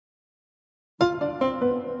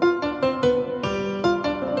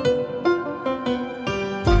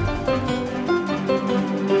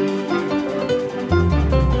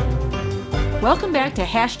Welcome back to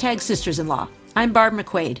Hashtag Sisters-in-Law. I'm Barb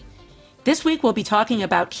McQuaid. This week we'll be talking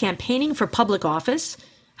about campaigning for public office,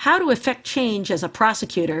 how to effect change as a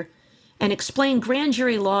prosecutor, and explain grand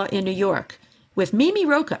jury law in New York with Mimi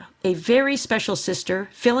Rocah, a very special sister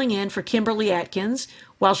filling in for Kimberly Atkins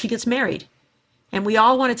while she gets married. And we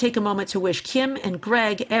all want to take a moment to wish Kim and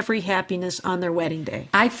Greg every happiness on their wedding day.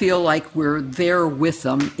 I feel like we're there with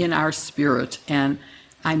them in our spirit, and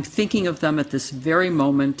I'm thinking of them at this very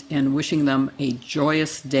moment and wishing them a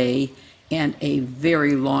joyous day and a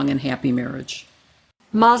very long and happy marriage.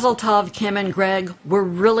 Mazel tov, Kim and Greg. We're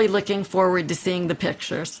really looking forward to seeing the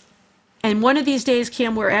pictures. And one of these days,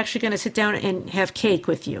 Kim, we're actually going to sit down and have cake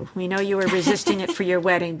with you. We know you were resisting it for your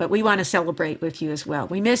wedding, but we want to celebrate with you as well.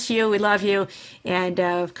 We miss you, we love you, and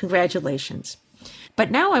congratulations. But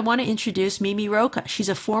now I want to introduce Mimi Rocah. She's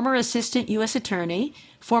a former assistant U.S. attorney,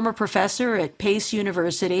 former professor at Pace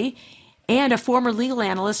University, and a former legal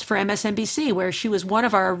analyst for MSNBC, where she was one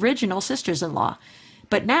of our original sisters-in-law.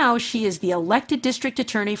 But now she is the elected district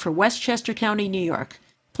attorney for Westchester County, New York.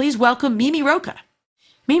 Please welcome Mimi Rocah.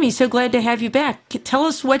 Mimi, so glad to have you back. Tell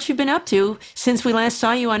us what you've been up to since we last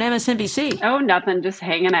saw you on MSNBC. Oh, nothing, just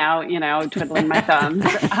hanging out, twiddling my thumbs.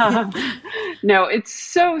 No, it's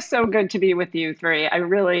so good to be with you three.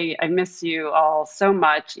 I miss you all so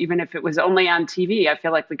much, even if it was only on TV. I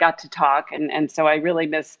feel like we got to talk, and so I really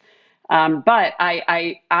miss. But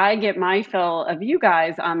I get my fill of you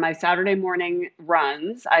guys on my Saturday morning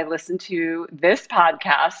runs. I listen to this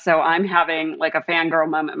podcast, so I'm having like a fangirl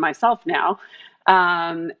moment myself now.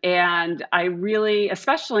 And I really,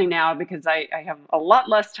 especially now, because I have a lot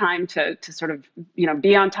less time to sort of,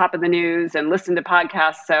 be on top of the news and listen to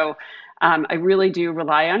podcasts. So I really do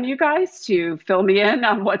rely on you guys to fill me in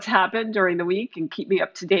on what's happened during the week and keep me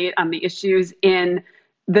up to date on the issues in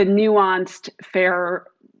the nuanced, fair,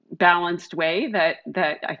 balanced way that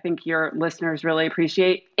I think your listeners really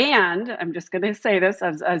appreciate. And I'm just going to say this,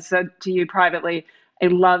 as I said to you privately, I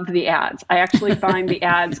love the ads. I actually find the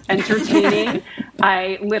ads entertaining.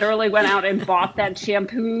 I literally went out and bought that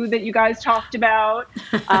shampoo that you guys talked about.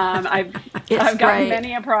 I've gotten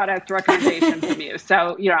many a product recommendation from you.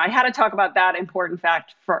 So, I had to talk about that important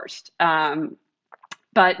fact first. But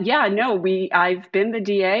yeah, no, I've been the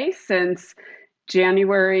DA since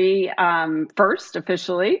January 1st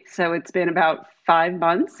officially. So it's been about 5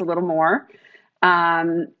 months, a little more.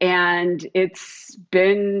 And it's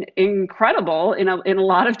been incredible in a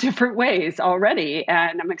lot of different ways already.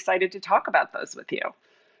 And I'm excited to talk about those with you.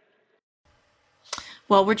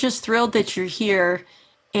 Well, we're just thrilled that you're here.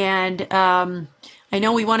 And I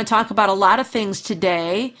know we want to talk about a lot of things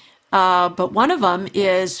today, but one of them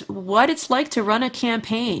is what it's like to run a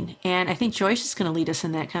campaign. And I think Joyce is going to lead us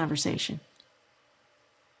in that conversation.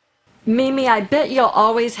 Mimi, I bet you'll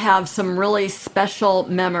always have some really special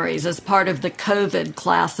memories as part of the COVID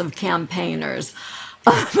class of campaigners.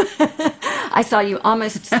 I saw you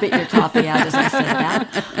almost spit your coffee out as I said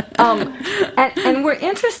that. And we're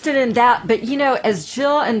interested in that. But, as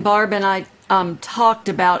Jill and Barb and I talked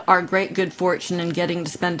about our great good fortune in getting to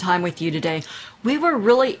spend time with you today, we were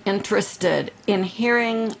really interested in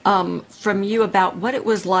hearing from you about what it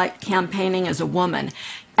was like campaigning as a woman.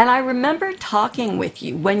 And I remember talking with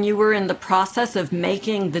you when you were in the process of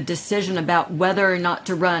making the decision about whether or not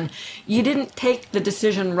to run. You didn't take the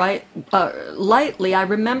decision lightly. I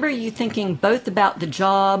remember you thinking both about the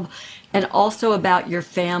job and also about your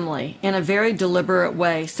family in a very deliberate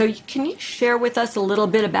way. So can you share with us a little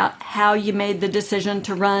bit about how you made the decision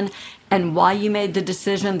to run and why you made the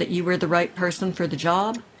decision that you were the right person for the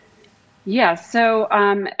job? Yeah. So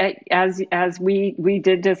as we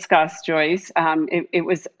did discuss, Joyce, it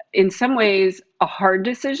was in some ways a hard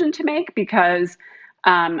decision to make because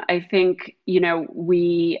I think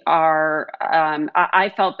we are.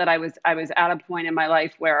 I felt that I was at a point in my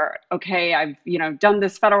life where I've done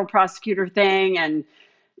this federal prosecutor thing and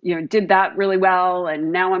did that really well,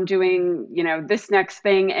 and now I'm doing this next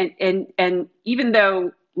thing, and even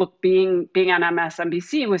though. Look, being on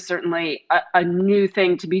MSNBC was certainly a new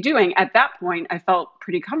thing to be doing. At that point, I felt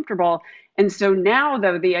pretty comfortable. And so now,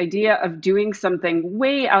 though, the idea of doing something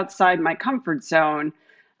way outside my comfort zone,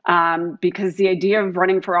 because the idea of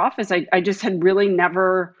running for office, I just had really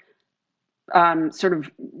never sort of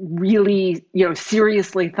really,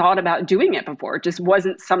 seriously thought about doing it before. It just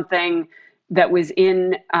wasn't something that was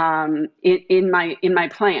in my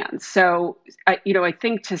plans. So I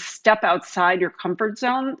think to step outside your comfort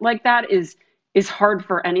zone like that is hard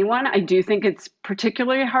for anyone. I do think it's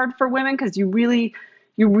particularly hard for women because you're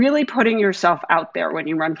really putting yourself out there when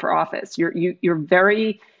you run for office. You're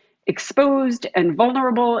very exposed and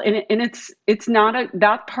vulnerable, and it's not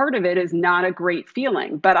that part of it is not a great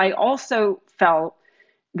feeling. But I also felt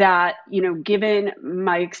that, given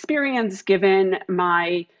my experience, given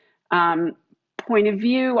my point of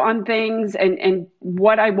view on things and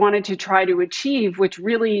what I wanted to try to achieve, which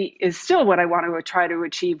really is still what I want to try to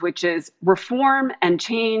achieve, which is reform and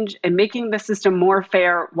change and making the system more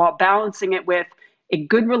fair while balancing it with a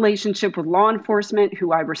good relationship with law enforcement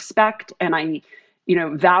who I respect and I,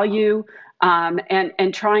 value,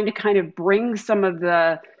 and trying to kind of bring some of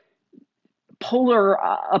the polar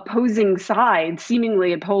opposing sides,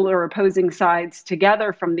 seemingly polar opposing sides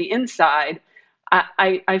together from the inside.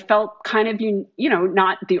 I felt kind of,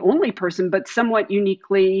 not the only person, but somewhat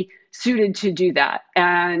uniquely suited to do that.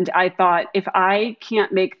 And I thought, if I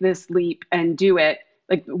can't make this leap and do it,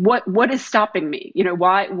 like what is stopping me?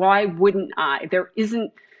 Why wouldn't I? There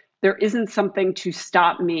isn't something to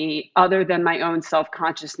stop me other than my own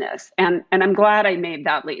self-consciousness. And I'm glad I made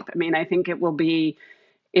that leap. I mean, I think it will be,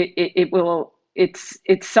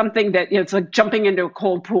 it's something that, it's like jumping into a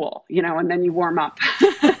cold pool, and then you warm up.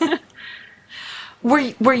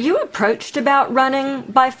 Were you approached about running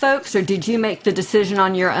by folks, or did you make the decision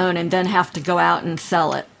on your own and then have to go out and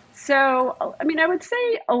sell it? So, I mean, I would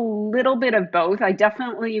say a little bit of both. I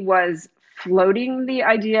definitely was floating the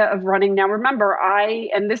idea of running. Now, remember,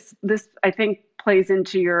 this I think plays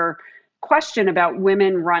into your question about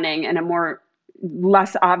women running in a more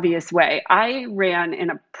less obvious way. I ran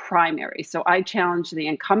in a primary. So I challenged the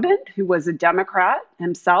incumbent, who was a Democrat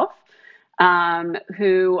himself,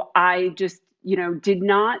 who I just, did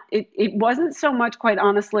not, it wasn't so much, quite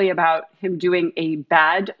honestly, about him doing a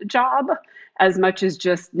bad job as much as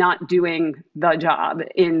just not doing the job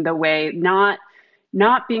in the way, not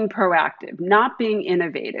being proactive, not being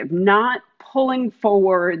innovative, not pulling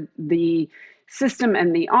forward the system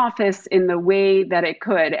and the office in the way that it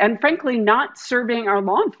could, and frankly, not serving our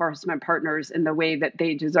law enforcement partners in the way that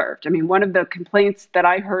they deserved. I mean, one of the complaints that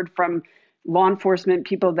I heard from law enforcement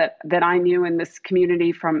people that I knew in this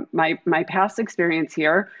community from my past experience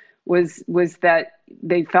here was that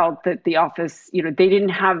they felt that the office, they didn't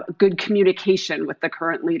have good communication with the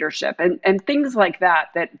current leadership and things like that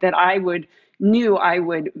I knew I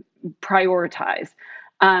would prioritize.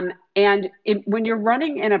 When you're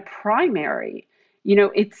running in a primary,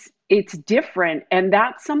 it's different. And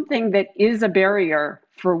that's something that is a barrier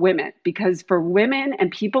for women, because for women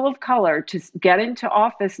and people of color to get into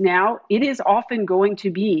office now, it is often going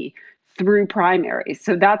to be through primaries.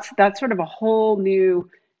 So that's sort of a whole new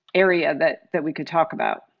area that we could talk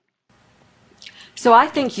about. So I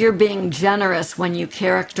think you're being generous when you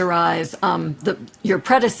characterize your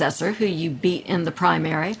predecessor, who you beat in the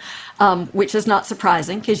primary, which is not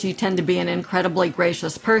surprising because you tend to be an incredibly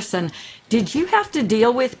gracious person. Did you have to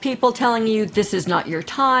deal with people telling you this is not your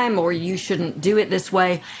time or you shouldn't do it this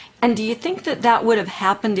way? And do you think that would have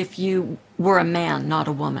happened if you were a man, not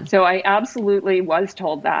a woman? So I absolutely was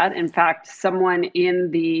told that. In fact, someone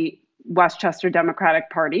in the Westchester Democratic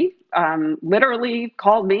Party literally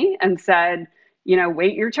called me and said,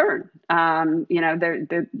 wait your turn.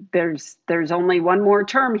 There's only one more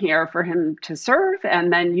term here for him to serve,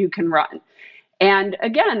 and then you can run. And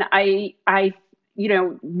again, I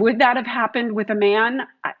would that have happened with a man?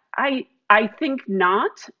 I think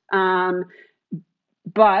not.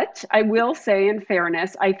 But I will say, in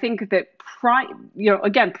fairness, I think that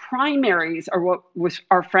primaries are what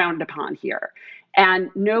are frowned upon here. And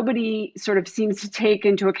nobody sort of seems to take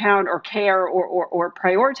into account or care or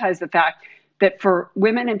prioritize the fact that for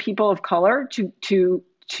women and people of color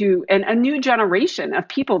and a new generation of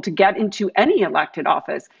people to get into any elected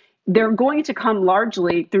office, they're going to come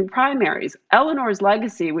largely through primaries. Eleanor's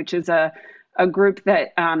Legacy, which is a group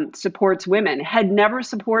that supports women, had never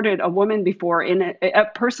supported a woman before a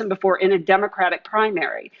person before in a Democratic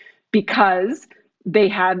primary, because they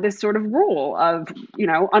had this sort of rule of,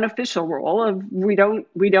 unofficial rule of we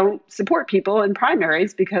don't support people in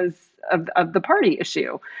primaries because of the party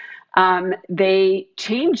issue. They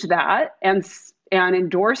changed that and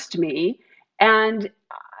endorsed me, and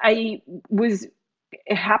I was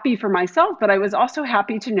happy for myself, but I was also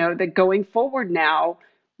happy to know that going forward now,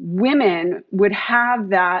 women would have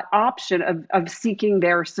that option of seeking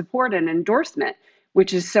their support and endorsement,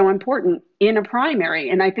 which is so important in a primary.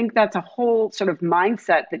 And I think that's a whole sort of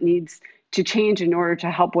mindset that needs to change in order to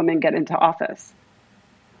help women get into office.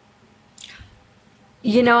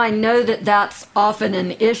 I know that that's often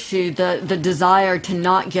an issue, the desire to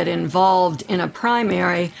not get involved in a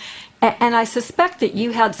primary. And I suspect that you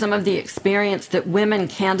had some of the experience that women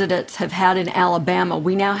candidates have had in Alabama.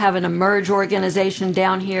 We now have an Emerge organization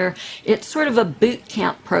down here. It's sort of a boot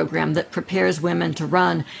camp program that prepares women to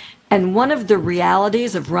run. And one of the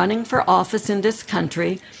realities of running for office in this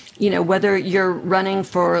country whether you're running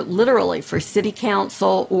for literally for city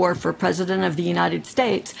council or for president of the United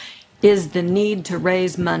States, is the need to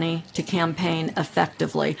raise money to campaign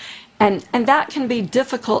effectively. And that can be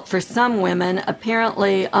difficult for some women.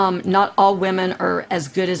 Apparently, not all women are as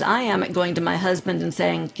good as I am at going to my husband and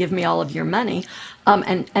saying, give me all of your money.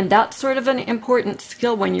 And that's sort of an important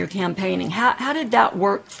skill when you're campaigning. How did that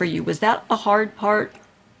work for you? Was that a hard part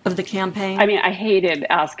of the campaign? I mean, I hated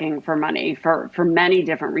asking for money for many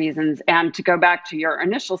different reasons. And to go back to your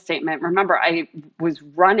initial statement, remember, I was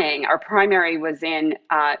running, our primary was in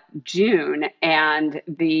June, and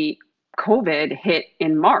the COVID hit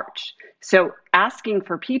in March. So asking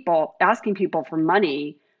people for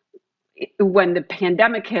money when the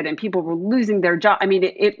pandemic hit and people were losing their job, I mean,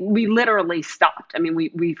 we literally stopped. I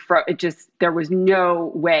mean, there was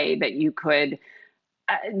no way that you could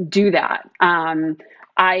do that.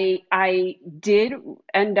 I did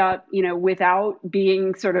end up, without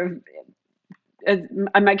being sort of,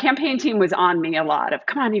 my campaign team was on me a lot of,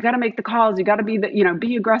 come on, you got to make the calls, you got to be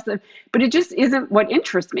be aggressive, but it just isn't what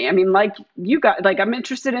interests me. I mean, I'm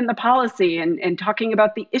interested in the policy and talking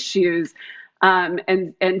about the issues.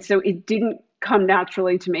 And so it didn't come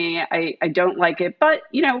naturally to me. I don't like it, but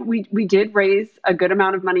we did raise a good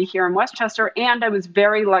amount of money here in Westchester, and I was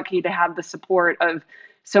very lucky to have the support of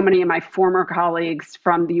so many of my former colleagues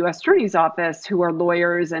from the U.S. Attorney's Office who are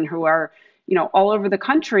lawyers and who are, all over the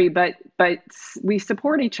country, but we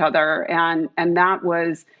support each other. And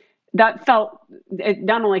that felt, it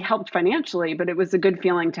not only helped financially, but it was a good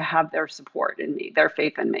feeling to have their support in me, their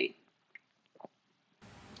faith in me.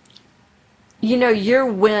 Your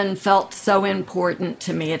win felt so important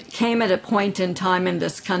to me. It came at a point in time in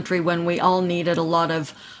this country when we all needed a lot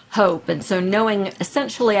of hope. And so knowing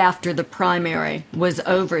essentially after the primary was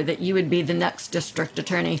over that you would be the next district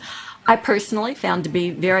attorney, I personally found to be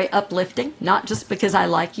very uplifting, not just because I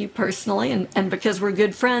like you personally and because we're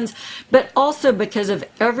good friends, but also because of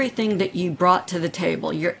everything that you brought to the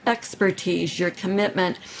table, your expertise, your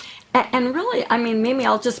commitment. And really, I mean, Mimi,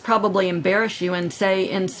 I'll just probably embarrass you and say,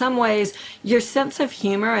 in some ways, your sense of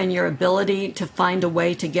humor and your ability to find a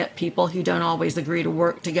way to get people who don't always agree to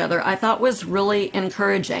work together, I thought was really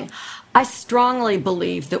encouraging. I strongly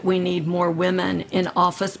believe that we need more women in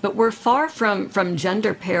office, but we're far from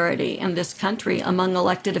gender parity in this country among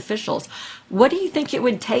elected officials. What do you think it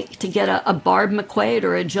would take to get a Barb McQuaid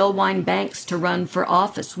or a Jill Wine-Banks to run for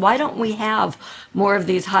office? Why don't we have more of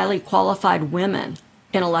these highly qualified women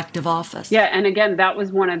in elective office? Yeah, and again, that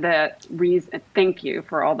was one of the reasons. Thank you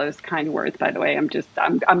for all those kind words, by the way.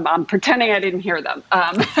 I'm pretending I didn't hear them.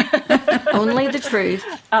 Only the truth.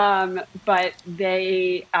 But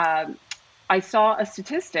I saw a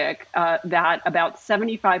statistic that about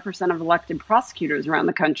 75% of elected prosecutors around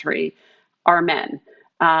the country are men.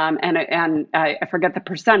 And I forget the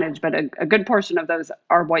percentage, but a good portion of those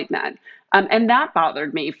are white men. And that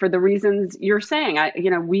bothered me for the reasons you're saying.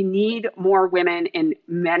 We need more women in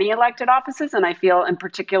many elected offices, and I feel in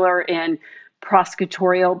particular in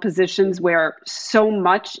prosecutorial positions where so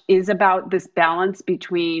much is about this balance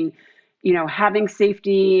between, having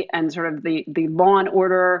safety and sort of the law and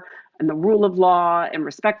order and the rule of law and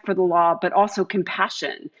respect for the law, but also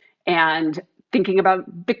compassion and thinking about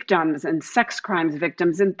victims and sex crimes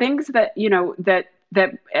victims and things that,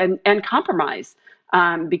 and compromise,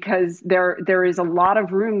 because there is a lot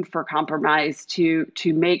of room for compromise to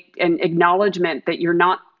make an acknowledgement that you're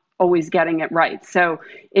not always getting it right. So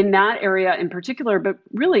in that area in particular, but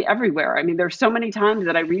really everywhere, I mean, there's so many times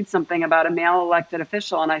that I read something about a male elected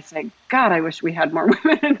official and I say, God, I wish we had more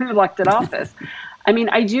women in elected office. I mean,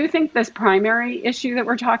 I do think this primary issue that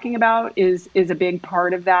we're talking about is a big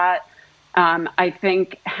part of that. I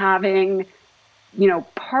think having, the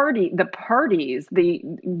parties, the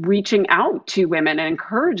reaching out to women and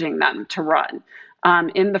encouraging them to run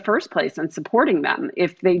in the first place and supporting them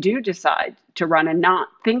if they do decide to run, and not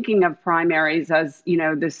thinking of primaries as,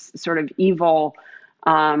 this sort of evil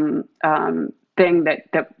thing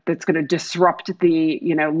that's going to disrupt the,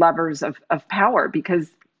 levers of power,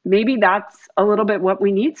 because maybe that's a little bit what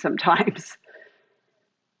we need sometimes.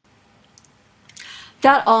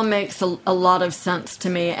 That all makes a lot of sense to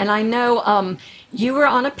me. And I know you were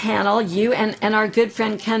on a panel, you and our good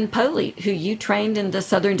friend Ken Polite, who you trained in the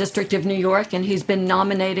Southern District of New York and who's been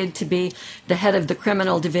nominated to be the head of the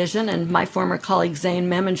criminal division, and my former colleague Zane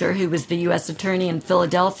Meminger, who was the U.S. Attorney in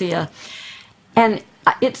Philadelphia. And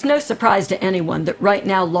it's no surprise to anyone that right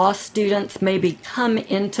now law students maybe come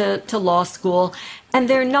into law school and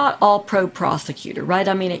they're not all pro-prosecutor, right?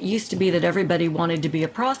 I mean, it used to be that everybody wanted to be a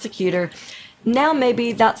prosecutor. Now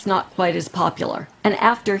maybe that's not quite as popular. And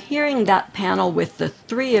after hearing that panel with the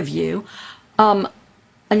three of you,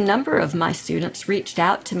 a number of my students reached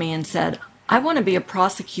out to me and said, I want to be a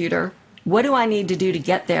prosecutor. What do I need to do to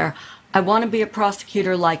get there? I want to be a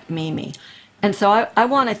prosecutor like Mimi. And so I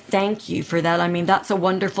want to thank you for that. I mean, that's a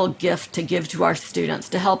wonderful gift to give to our students,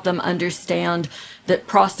 to help them understand that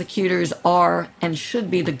prosecutors are and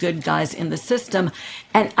should be the good guys in the system.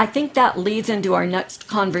 And I think that leads into our next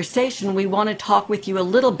conversation. We want to talk with you a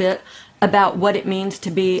little bit about what it means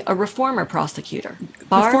to be a reformer prosecutor.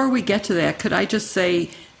 Barb? Before we get to that, could I just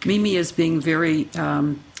say Mimi is being very,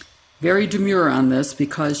 very demure on this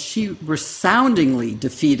because she resoundingly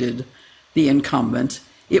defeated the incumbent.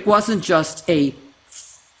 It wasn't just a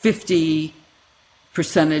 50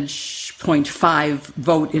 percentage point 5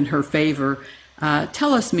 vote in her favor.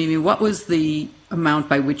 Tell us, Mimi, what was the amount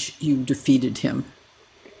by which you defeated him?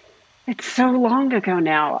 It's so long ago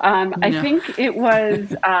now. I think it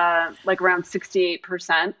was like around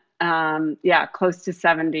 68%. Yeah, close to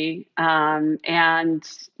 70. And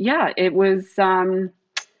yeah, it was, I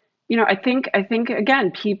think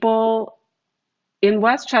again, people in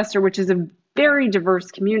Westchester, which is a very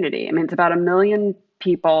diverse community. I mean, it's about 1 million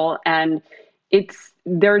people, and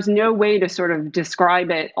there's no way to sort of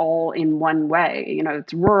describe it all in one way.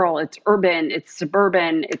 It's rural, it's urban, it's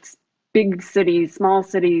suburban, it's big cities, small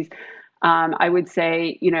cities. I would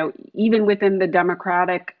say, even within the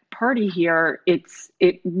Democratic Party here, it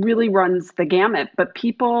really runs the gamut. But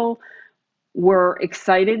people were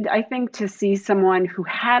excited, I think, to see someone who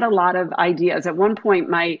had a lot of ideas. At one point,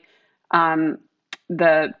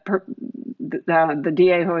 the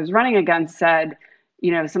DA who I was running against said,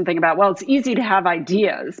 something about, well, it's easy to have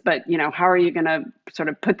ideas, but, how are you going to sort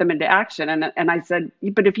of put them into action? And I said,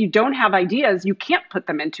 but if you don't have ideas, you can't put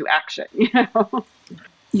them into action,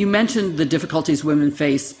 You mentioned the difficulties women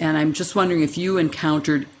face, and I'm just wondering if you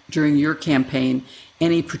encountered during your campaign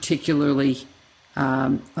any particularly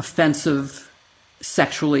offensive,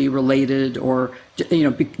 sexually related or,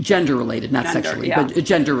 gender related, not sexually, yeah. but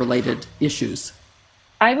gender related issues.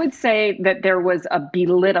 I would say that there was a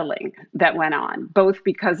belittling that went on, both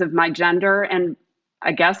because of my gender and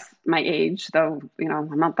I guess my age, though,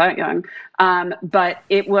 I'm not that young. But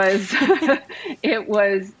it was, it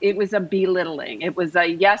was a belittling. It was a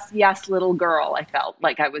yes, little girl. I felt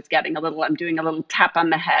like I was getting I'm doing a little tap on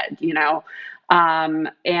the head,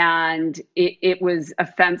 and it was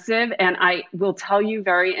offensive. And I will tell you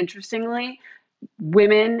very interestingly,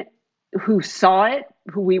 women who saw it,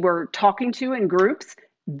 who we were talking to in groups,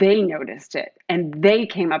 they noticed it and they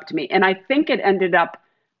came up to me. And I think it ended up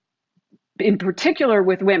in particular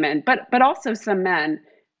with women, but also some men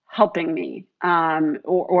helping me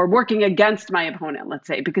or working against my opponent, let's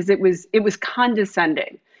say, because it was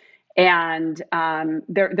condescending. And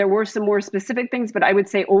there were some more specific things, but I would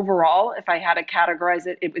say overall, if I had to categorize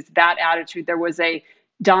it, it was that attitude. There was a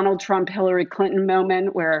Donald Trump, Hillary Clinton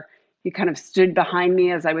moment where he kind of stood behind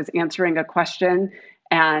me as I was answering a question.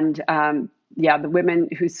 And the women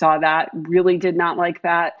who saw that really did not like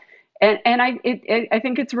that. And I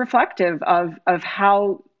think it's reflective of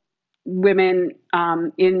how women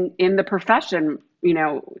in the profession,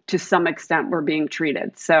 to some extent were being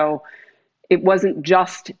treated. So it wasn't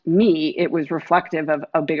just me, it was reflective of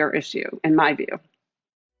a bigger issue, in my view.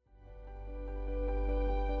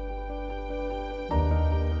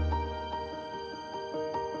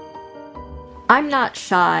 I'm not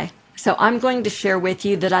shy, so I'm going to share with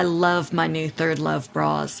you that I love my new Third Love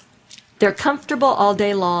bras. They're comfortable all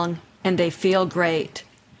day long, and they feel great.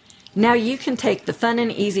 Now you can take the fun and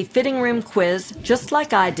easy fitting room quiz, just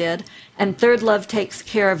like I did, and Third Love takes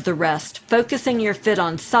care of the rest, focusing your fit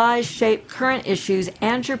on size, shape, current issues,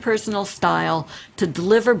 and your personal style to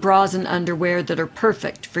deliver bras and underwear that are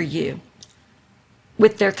perfect for you.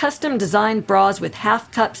 With their custom-designed bras with half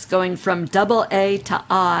cups going from AA to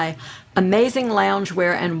I, amazing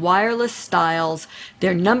loungewear and wireless styles,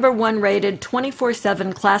 their #1 rated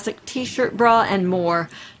 24/7 classic t-shirt bra, and more,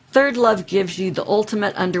 Third Love gives you the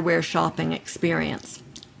ultimate underwear shopping experience.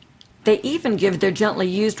 They even give their gently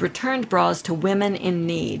used returned bras to women in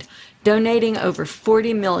need, donating over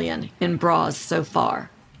 40 million in bras so far.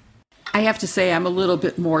 I have to say I'm a little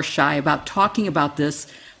bit more shy about talking about this,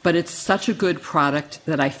 but it's such a good product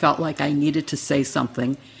that I felt like I needed to say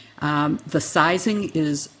something. The sizing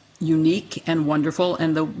is unique and wonderful,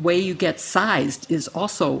 and the way you get sized is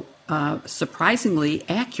also surprisingly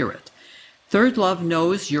accurate. Third Love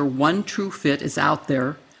knows your one true fit is out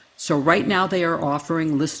there, so right now they are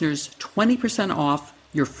offering listeners 20% off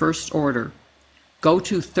your first order. Go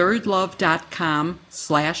to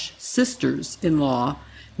thirdlove.com/sistersinlaw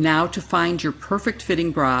now to find your perfect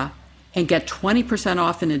fitting bra and get 20%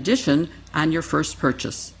 off in addition on your first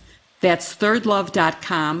purchase. That's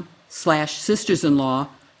thirdlove.com/sistersinlaw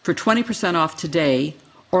for 20% off today,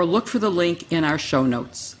 or look for the link in our show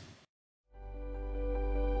notes.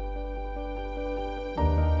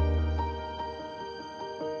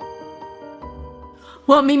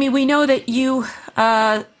 Well, Mimi, we know that you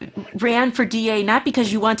ran for DA not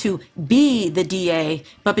because you want to be the DA,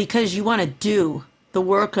 but because you want to do the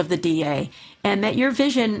work of the DA, and that your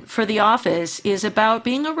vision for the office is about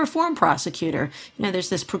being a reform prosecutor. You know, there's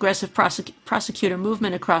this progressive prosecutor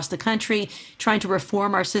movement across the country trying to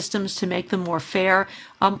reform our systems to make them more fair.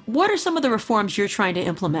 What are some of the reforms you're trying to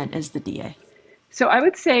implement as the DA? So I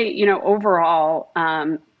would say, overall,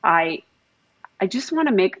 I just want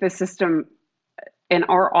to make the system in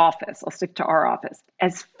our office, I'll stick to our office,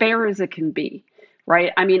 as fair as it can be,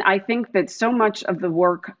 right? I mean, I think that so much of the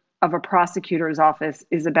work of a prosecutor's office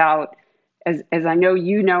is about, as I know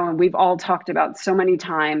you know, and we've all talked about so many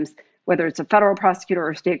times, whether it's a federal prosecutor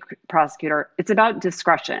or state prosecutor, it's about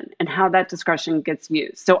discretion and how that discretion gets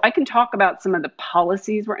used. So I can talk about some of the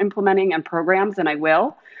policies we're implementing and programs, and I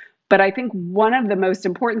will. But I think one of the most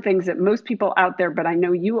important things that most people out there, but I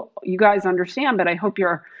know you guys understand, but I hope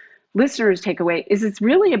your listeners take away, is it's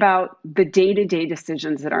really about the day-to-day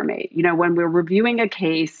decisions that are made. You know, when we're reviewing a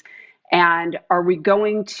case, and are we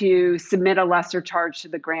going to submit a lesser charge to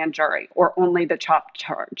the grand jury or only the top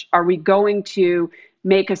charge? Are we going to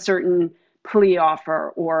make a certain plea offer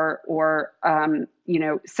or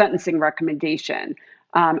sentencing recommendation?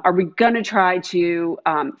 Are we going to try to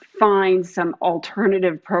find some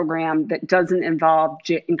alternative program that doesn't involve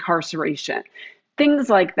incarceration? Things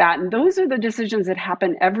like that. And those are the decisions that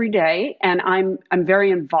happen every day. And I'm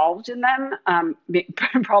very involved in them.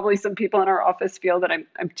 Probably some people in our office feel that I'm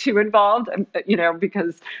too involved,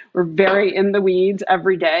 because we're very in the weeds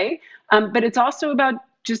every day. But it's also about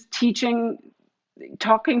just talking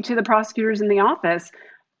to the prosecutors in the office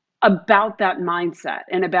about that mindset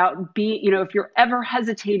and about if you're ever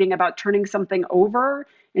hesitating about turning something over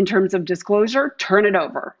in terms of disclosure, turn it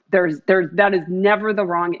over. That is never the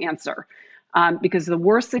wrong answer. Because the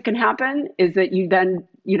worst that can happen is that you then,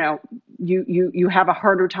 you have a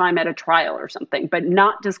harder time at a trial or something, but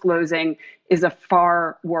not disclosing is a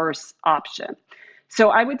far worse option. So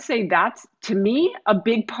I would say that's, to me, a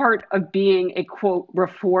big part of being a, quote,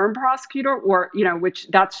 reform prosecutor, or, which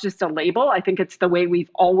that's just a label. I think it's the way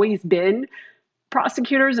we've always been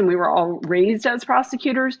prosecutors, and we were all raised as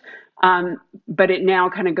prosecutors. But it now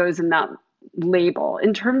kind of goes in that label.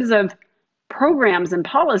 In terms of programs and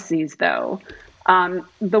policies, though,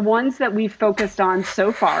 the ones that we've focused on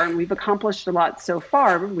so far, and we've accomplished a lot so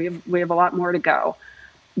far, we have a lot more to go.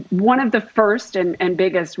 One of the first and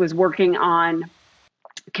biggest was working on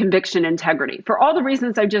conviction integrity for all the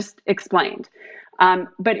reasons I just explained.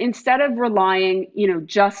 But instead of relying,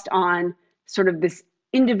 just on sort of this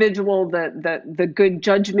individual, the good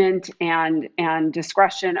judgment and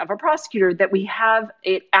discretion of a prosecutor, that we have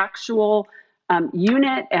an actual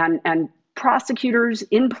unit and prosecutors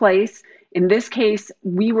in place. In this case,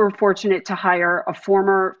 we were fortunate to hire a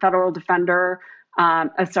former federal defender,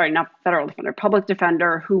 public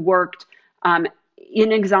defender who worked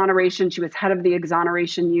in exoneration. She was head of the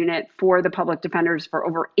exoneration unit for the public defenders for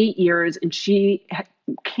over 8 years. And she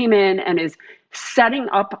came in and is setting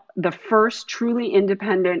up the first truly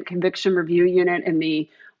independent conviction review unit in the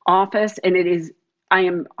office. And I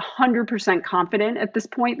am 100% confident at this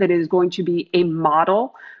point that it is going to be a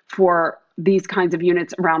model for these kinds of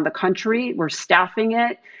units around the country. We're staffing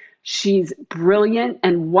it. She's brilliant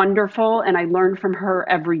and wonderful, and I learn from her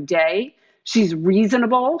every day. She's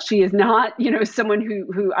reasonable. She is not, someone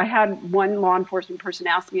who I had one law enforcement person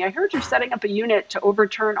ask me, I heard you're setting up a unit to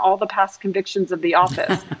overturn all the past convictions of the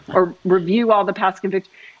office or review all the past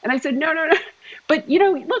convictions. And I said, no. But,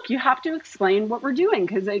 look, you have to explain what we're doing,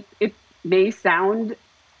 because it may sound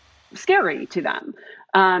scary to them.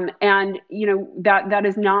 That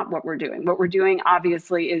is not what we're doing. What we're doing,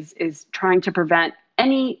 obviously, is trying to prevent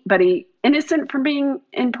anybody innocent from being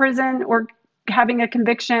in prison or having a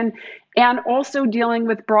conviction, and also dealing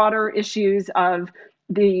with broader issues of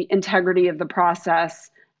the integrity of the process,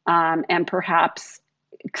 and perhaps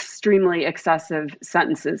extremely excessive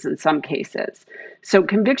sentences in some cases. So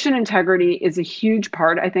conviction integrity is a huge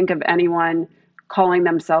part, I think, of anyone calling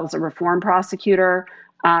themselves a reform prosecutor.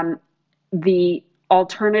 The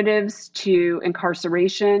alternatives to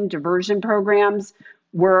incarceration, diversion programs,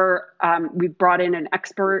 we've brought in an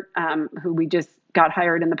expert who we just got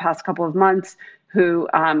hired in the past couple of months, who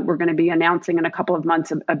we're going to be announcing in a couple of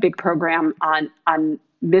months a big program on a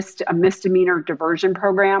misdemeanor diversion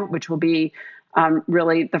program, which will be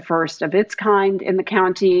really the first of its kind in the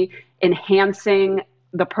county, enhancing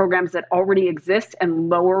the programs that already exist and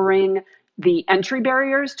lowering the entry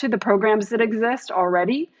barriers to the programs that exist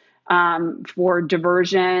already for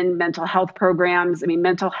diversion, mental health programs. I mean,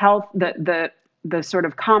 mental health, the sort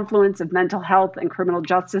of confluence of mental health and criminal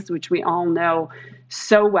justice, which we all know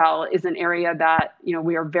so well, is an area that, you know,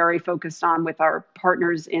 we are very focused on with our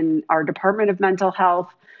partners in our Department of Mental Health.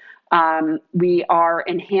 We are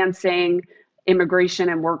enhancing immigration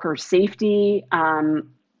and worker safety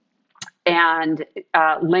and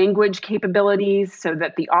language capabilities so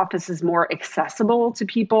that the office is more accessible to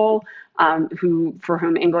people for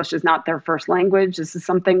whom English is not their first language. This is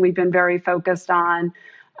something we've been very focused on.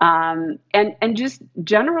 And just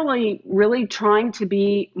generally really trying to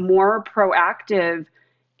be more proactive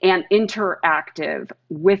and interactive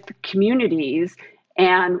with communities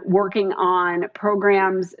and working on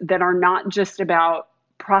programs that are not just about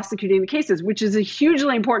prosecuting the cases, which is a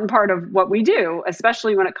hugely important part of what we do,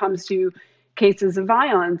 especially when it comes to cases of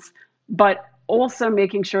violence, but also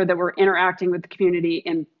making sure that we're interacting with the community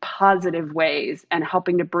in positive ways and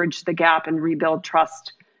helping to bridge the gap and rebuild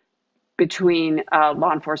trust between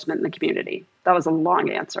law enforcement and the community. That was a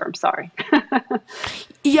long answer. I'm sorry.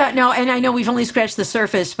 Yeah, no, and I know we've only scratched the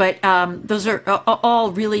surface, but those are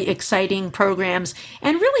all really exciting programs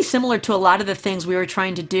and really similar to a lot of the things we were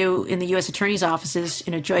trying to do in the U.S. Attorney's offices,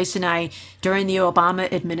 you know, Joyce and I, during the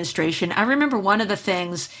Obama administration. I remember one of the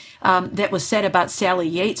things that was said about Sally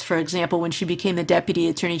Yates, for example, when she became the Deputy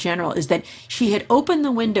Attorney General, is that she had opened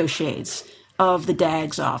the window shades of the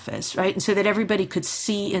DAG's office, right? And so that everybody could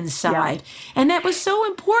see inside. Yeah. And that was so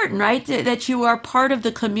important, right? That you are part of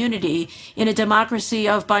the community in a democracy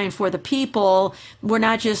of, by, and for the people. We're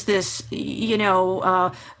not just this,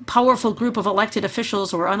 powerful group of elected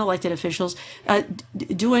officials or unelected officials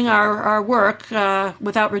doing our work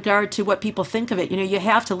without regard to what people think of it. You know, you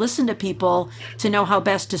have to listen to people to know how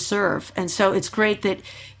best to serve. And so it's great that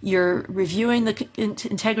you're reviewing the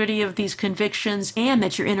integrity of these convictions and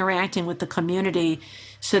that you're interacting with the community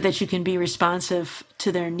so that you can be responsive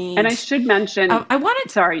to their needs. And I should mention,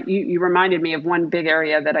 you reminded me of one big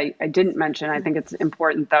area that I didn't mention. I think it's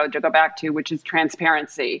important, though, to go back to, which is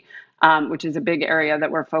transparency, which is a big area that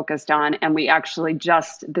we're focused on. And we actually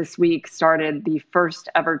just this week started the first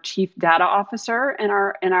ever chief data officer in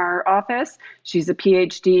our office. She's a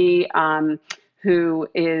PhD, who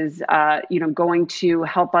is, going to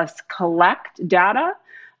help us collect data,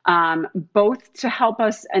 both to help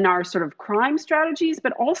us in our sort of crime strategies,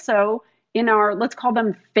 but also in our, let's call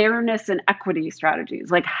them fairness and equity strategies.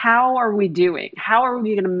 Like, how are we doing? How are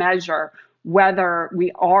we going to measure whether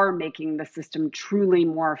we are making the system truly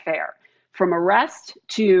more fair, from arrest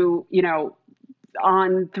to,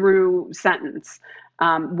 on through sentence?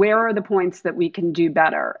 Where are the points that we can do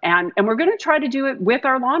better? And we're going to try to do it with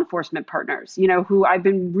our law enforcement partners, who I've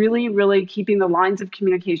been really, really keeping the lines of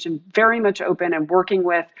communication very much open and working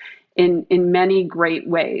with in many great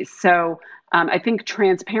ways. So I think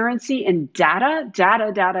transparency and data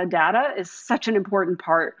is such an important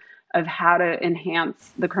part of how to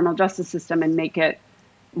enhance the criminal justice system and make it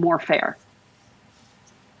more fair.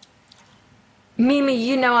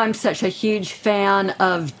 Mimi, I'm such a huge fan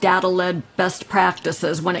of data-led best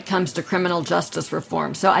practices when it comes to criminal justice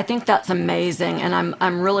reform. So I think that's amazing, and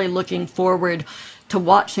I'm really looking forward to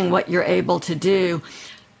watching what you're able to do.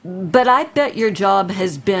 But I bet your job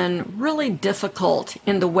has been really difficult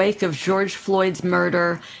in the wake of George Floyd's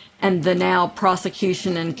murder and the now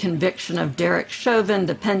prosecution and conviction of Derek Chauvin,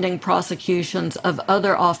 the pending prosecutions of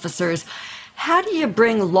other officers. How do you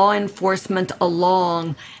bring law enforcement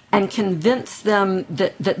along and convince them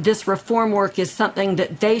that this reform work is something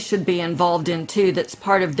that they should be involved in too, that's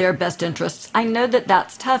part of their best interests? I know that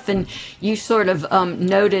that's tough, and you sort of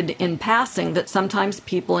noted in passing that sometimes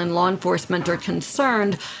people in law enforcement are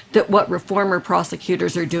concerned that what reformer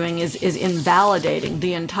prosecutors are doing is invalidating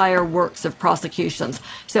the entire works of prosecutions.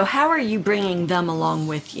 So how are you bringing them along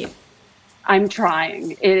with you? I'm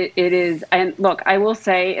trying. It is, and look, I will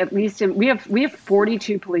say, at least we have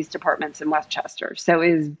 42 police departments in Westchester, so it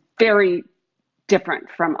is very different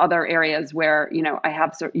from other areas where you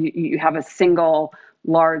have a single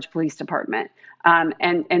large police department,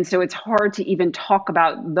 and so it's hard to even talk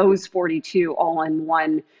about those 42 all in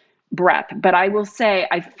one breath. But I will say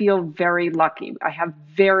I feel very lucky. I have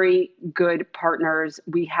very good partners.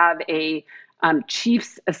 We have a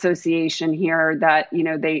Chiefs Association here that,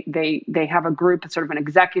 they have a group, sort of an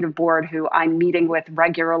executive board who I'm meeting with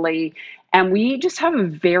regularly. And we just have a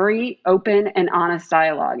very open and honest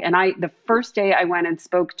dialogue. And the first day I went and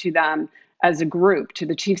spoke to them as a group, to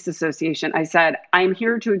the Chiefs Association, I said, I'm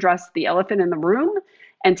here to address the elephant in the room.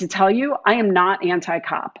 And to tell you, I am not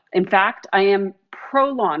anti-cop. In fact, I am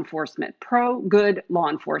pro-law enforcement, pro-good law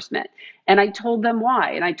enforcement. And I told them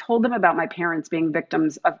why. And I told them about my parents being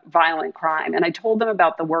victims of violent crime. And I told them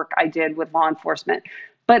about the work I did with law enforcement.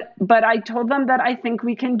 But I told them that I think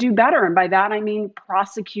we can do better. And by that, I mean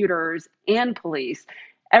prosecutors and police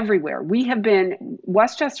everywhere.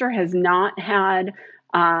 Westchester has not had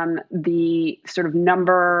the sort of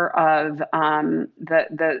number of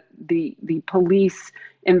the police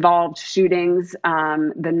involved shootings,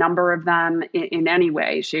 the number of them in any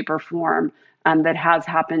way, shape, or form that has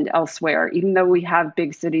happened elsewhere, even though we have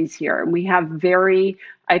big cities here. And we have very,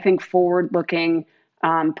 I think, forward-looking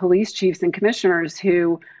police chiefs and commissioners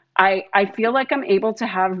who I feel like I'm able to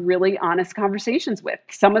have really honest conversations with.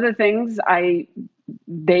 Some of the things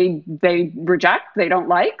they reject, they don't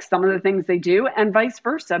like, some of the things they do, and vice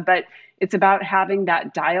versa. But it's about having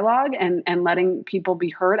that dialogue and letting people be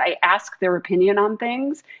heard. I ask their opinion on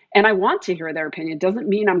things, and I want to hear their opinion. Doesn't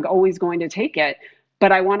mean I'm always going to take it,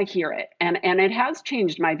 but I want to hear it. And it has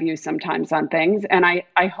changed my view sometimes on things. And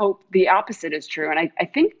I hope the opposite is true. And I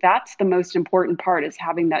think that's the most important part, is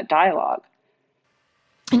having that dialogue.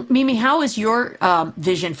 And Mimi, how has your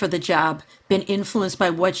vision for the job been influenced by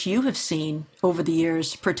what you have seen over the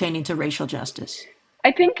years pertaining to racial justice?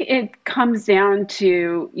 I think it comes down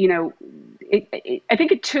to, I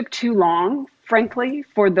think it took too long, frankly,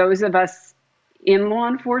 for those of us in law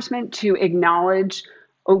enforcement to acknowledge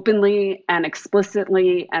openly and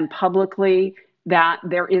explicitly and publicly that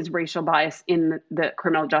there is racial bias in the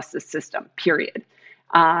criminal justice system, period.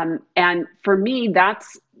 And for me,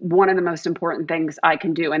 that's one of the most important things I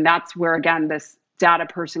can do. And that's where, again, this data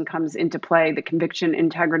person comes into play, the conviction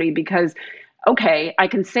integrity, because, okay, I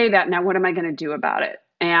can say that. Now, what am I going to do about it?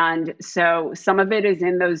 And so some of it is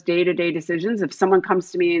in those day-to-day decisions. If someone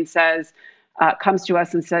comes to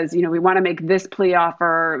us and says, we want to make this plea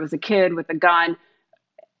offer, it was a kid with a gun,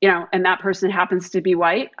 and that person happens to be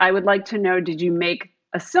white, I would like to know, did you make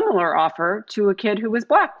a similar offer to a kid who was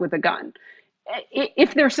black with a gun?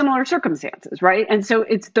 If they're similar circumstances, right? And so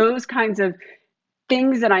it's those kinds of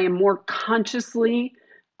things that I am more consciously,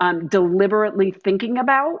 deliberately thinking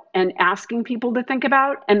about and asking people to think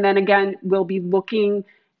about. And then again, we'll be looking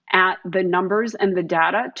at the numbers and the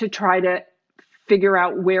data to try to figure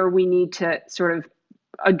out where we need to sort of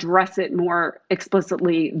address it more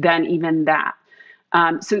explicitly than even that.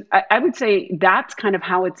 So I would say that's kind of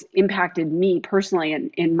how it's impacted me personally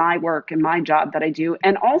in my work and my job that I do.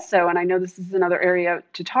 And also, and I know this is another area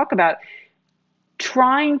to talk about,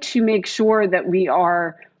 trying to make sure that we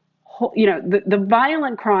are, the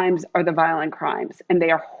violent crimes are the violent crimes, and they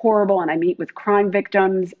are horrible. And I meet with crime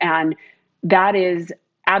victims, and that is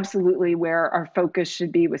absolutely where our focus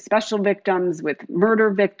should be, with special victims, with murder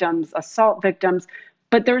victims, assault victims.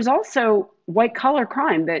 But there's also white collar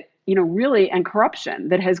crime that, really, and corruption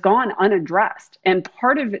that has gone unaddressed. And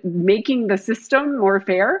part of making the system more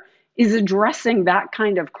fair is addressing that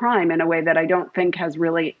kind of crime in a way that I don't think has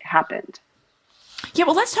really happened. Yeah,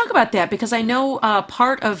 well, let's talk about that, because I know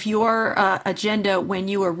part of your agenda when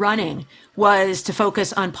you were running was to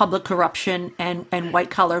focus on public corruption and white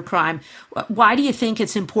collar crime. Why do you think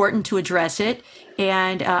it's important to address it,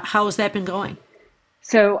 and how has that been going?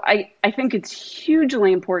 So I think it's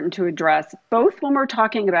hugely important to address, both when we're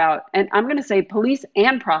talking about, and I'm going to say police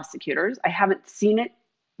and prosecutors. I haven't seen it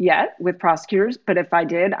yet with prosecutors, but if I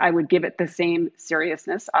did, I would give it the same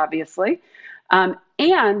seriousness, obviously.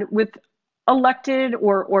 And with elected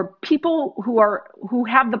or people who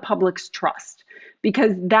have the public's trust,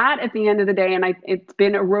 because that, at the end of the day, and it's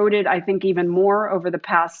been eroded, I think, even more over the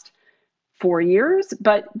past 4 years.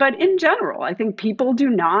 But in general, I think people do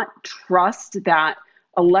not trust that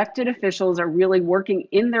elected officials are really working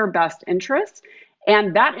in their best interests.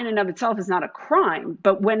 And that in and of itself is not a crime.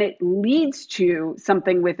 But when it leads to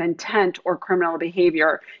something with intent or criminal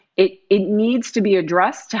behavior, it needs to be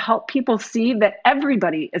addressed to help people see that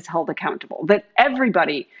everybody is held accountable, that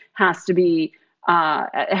everybody has to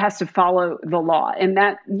follow the law. And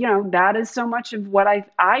that, that is so much of what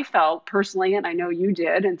I felt personally, and I know you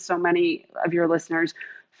did, and so many of your listeners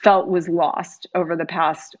felt was lost over the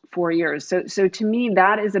past 4 years. So to me,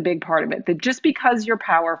 that is a big part of it, that just because you're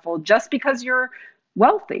powerful, just because you're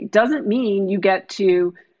wealthy, doesn't mean you get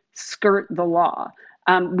to skirt the law.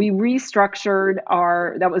 We restructured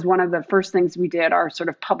that was one of the first things we did, our sort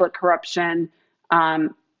of public corruption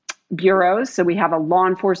bureaus. So we have a law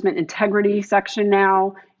enforcement integrity section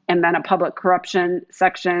now, and then a public corruption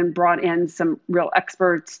section, brought in some real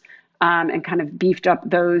experts and kind of beefed up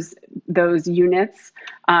those units.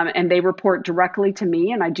 And they report directly to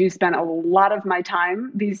me. And I do spend a lot of my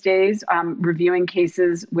time these days reviewing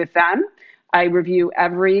cases with them. I review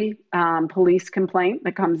every police complaint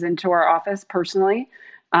that comes into our office personally.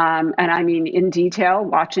 And I mean, in detail,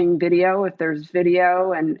 watching video, if there's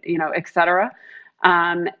video and, et cetera.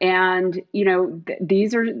 And,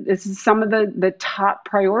 this is some of the top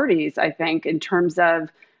priorities, I think, in terms of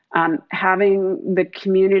having the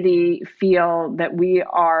community feel that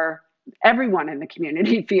everyone in the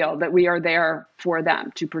community feel that we are there for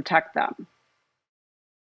them to protect them.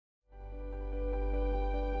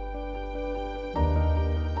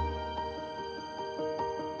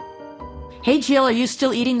 Hey, Jill, are you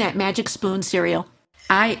still eating that Magic Spoon cereal?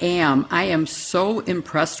 I am. I am so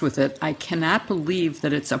impressed with it. I cannot believe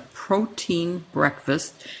that it's a protein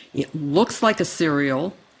breakfast. It looks like a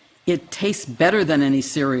cereal. It tastes better than any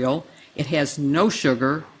cereal. It has no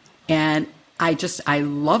sugar. And I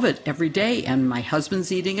love it every day. And my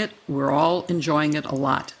husband's eating it. We're all enjoying it a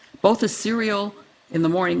lot. Both as cereal in the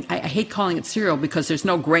morning. I hate calling it cereal because there's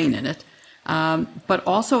no grain in it. But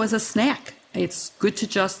also as a snack. It's good to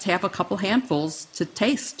just have a couple handfuls to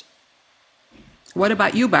taste. What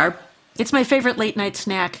about you, Barb? It's my favorite late night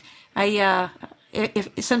snack. If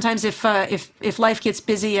life gets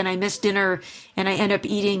busy and I miss dinner and I end up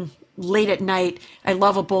eating late at night, I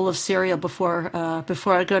love a bowl of cereal before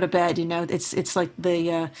I go to bed. It's like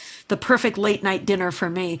the perfect late night dinner for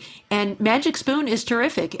me. And Magic Spoon is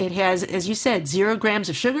terrific. It has, as you said, 0 grams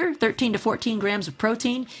of sugar, 13 to 14 grams of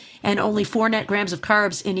protein, and only 4 net grams of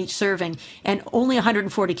carbs in each serving, and only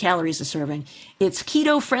 140 calories a serving. It's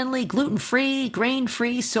keto friendly, gluten free, grain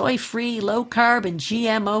free, soy free, low carb, and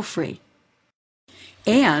GMO free.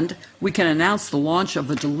 And we can announce the launch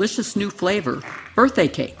of a delicious new flavor, birthday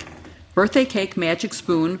cake. Birthday Cake Magic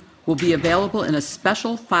Spoon will be available in a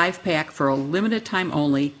special 5-pack for a limited time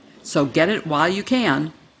only, so get it while you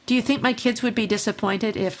can. Do you think my kids would be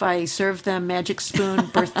disappointed if I served them Magic Spoon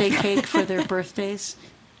birthday cake for their birthdays?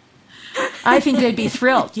 I think they'd be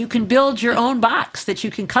thrilled. You can build your own box that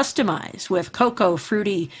you can customize with cocoa,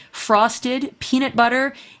 fruity, frosted, peanut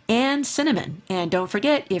butter, and cinnamon. And don't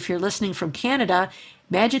forget, if you're listening from Canada,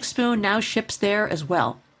 Magic Spoon now ships there as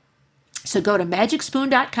well. So go to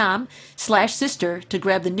magicspoon.com/sister to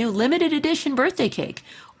grab the new limited edition birthday cake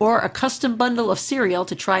or a custom bundle of cereal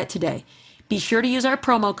to try it today. Be sure to use our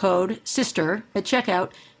promo code SISTER at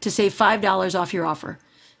checkout to save $5 off your offer.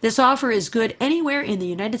 This offer is good anywhere in the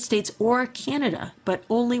United States or Canada, but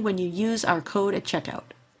only when you use our code at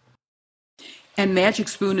checkout. And Magic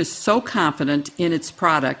Spoon is so confident in its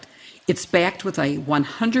product, it's backed with a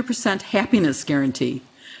 100% happiness guarantee.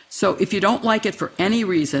 So if you don't like it for any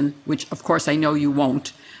reason, which of course I know you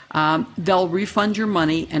won't, they'll refund your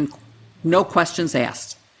money and no questions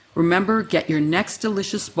asked. Remember, get your next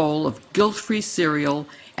delicious bowl of guilt-free cereal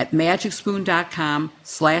at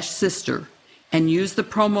magicspoon.com/sister and use the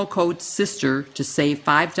promo code SISTER to save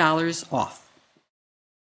 $5 off.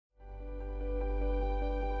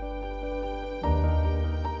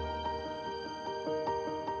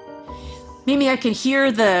 Mimi, I can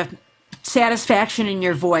hear the satisfaction in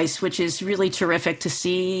your voice, which is really terrific to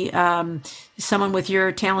see someone with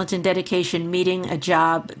your talent and dedication meeting a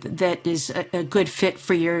job that is a good fit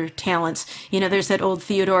for your talents. There's that old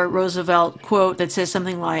Theodore Roosevelt quote that says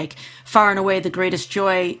something like, "Far and away the greatest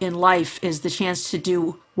joy in life is the chance to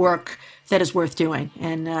do work that is worth doing."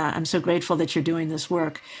 And I'm so grateful that you're doing this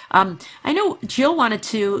work. I know Jill wanted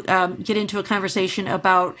to get into a conversation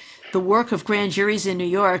about the work of grand juries in New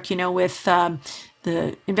York, with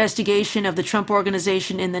the investigation of the Trump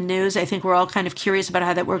Organization in the news. I think we're all kind of curious about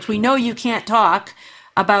how that works. We know you can't talk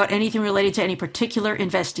about anything related to any particular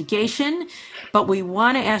investigation, but we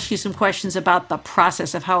want to ask you some questions about the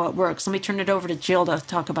process of how it works. Let me turn it over to Jill to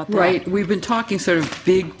talk about that. Right. We've been talking sort of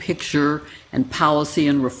big picture and policy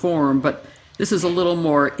and reform, but this is a little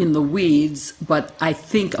more in the weeds, but I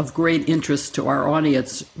think of great interest to our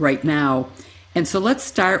audience right now. And so let's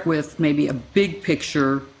start with maybe a big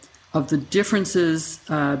picture of the differences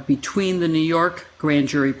between the New York grand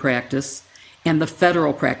jury practice and the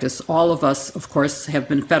federal practice. All of us, of course, have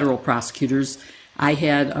been federal prosecutors. I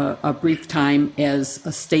had a brief time as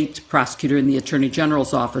a state prosecutor in the Attorney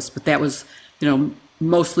General's office, but that was,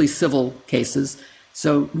 mostly civil cases,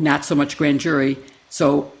 so not so much grand jury.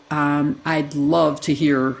 So I'd love to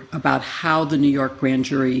hear about how the New York grand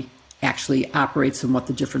jury actually operates and what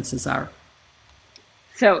the differences are.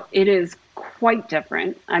 So it is quite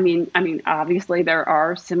different. I mean, obviously there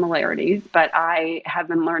are similarities, but I have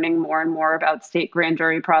been learning more and more about state grand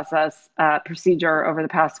jury procedure over the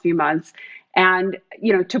past few months. And,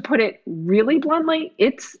 to put it really bluntly,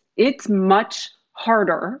 it's much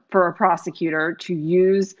harder for a prosecutor to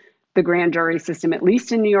use the grand jury system, at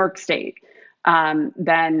least in New York State,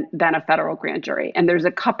 than a federal grand jury. And there's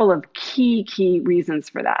a couple of key reasons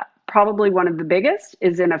for that. Probably one of the biggest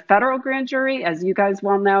is in a federal grand jury, as you guys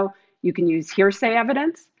well know, you can use hearsay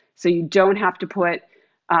evidence. So you don't have to put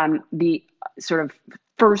the sort of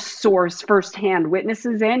first-hand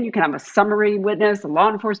witnesses in. You can have a summary witness, a law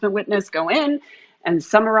enforcement witness go in and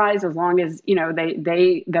summarize, as long as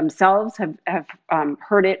they themselves have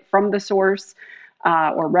heard it from the source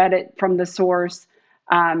or read it from the source.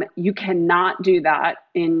 You cannot do that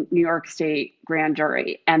in New York State grand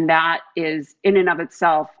jury. And that is in and of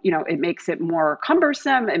itself, it makes it more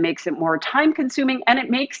cumbersome, it makes it more time consuming, and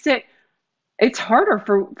it's harder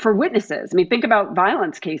for witnesses. I mean, think about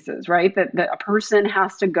violence cases, right? That a person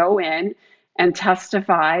has to go in and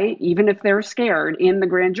testify, even if they're scared, in the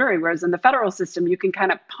grand jury. Whereas in the federal system, you can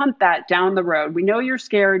kind of punt that down the road. We know you're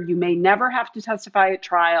scared. You may never have to testify at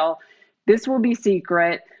trial. This will be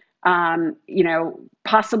secret.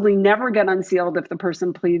 Possibly never get unsealed if the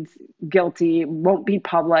person pleads guilty. It won't be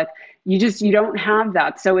public. You don't have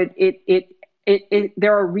that. So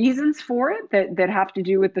there are reasons for it that have to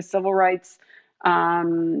do with the civil rights,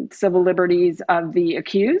 civil liberties of the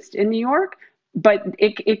accused in New York, but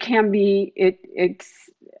it can be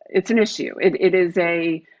it's an issue. It is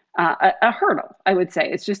a hurdle, I would say.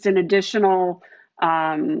 It's just an additional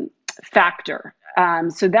factor.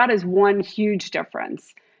 So that is one huge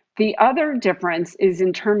difference. The other difference is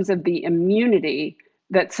in terms of the immunity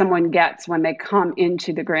that someone gets when they come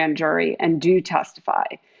into the grand jury and do testify.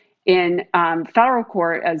 In federal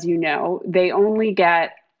court, as you know, they only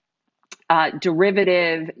get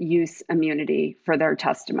derivative use immunity for their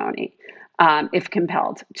testimony if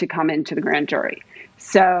compelled to come into the grand jury.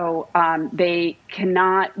 So they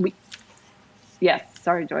cannot. Yes.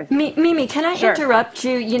 Sorry, Joyce. Mimi, can I Sure. interrupt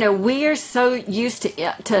you? We are so used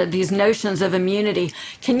to these notions of immunity.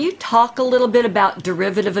 Can you talk a little bit about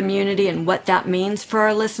derivative immunity and what that means for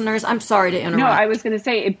our listeners? I'm sorry to interrupt. No, I was going to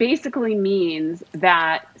say it basically means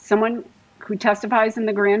that someone who testifies in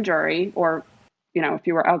the grand jury, or, if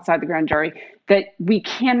you were outside the grand jury, that we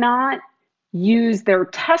cannot use their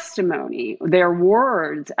testimony, their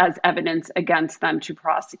words, as evidence against them to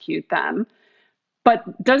prosecute them.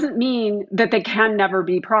 But doesn't mean that they can never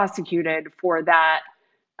be prosecuted for that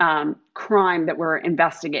crime that we're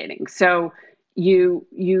investigating. So you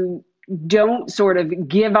don't sort of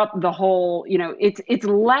give up the whole, it's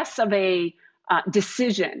less of a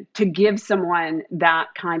decision to give someone that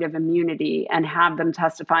kind of immunity and have them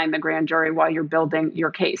testify in the grand jury while you're building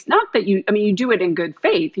your case. Not that you do it in good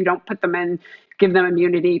faith. You don't put them in, give them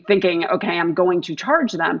immunity thinking, okay, I'm going to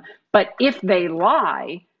charge them. But if they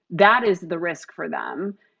lie, that is the risk for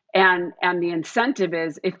them. And the incentive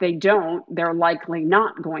is if they don't, they're likely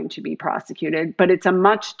not going to be prosecuted. But it's a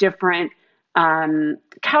much different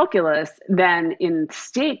calculus than in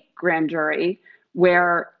state grand jury,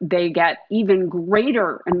 where they get even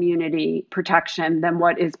greater immunity protection than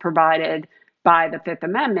what is provided by the Fifth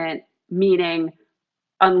Amendment, meaning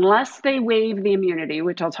unless they waive the immunity,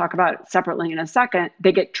 which I'll talk about separately in a second,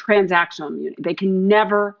 they get transactional immunity. They can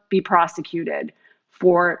never be prosecuted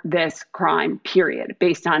for this crime, period,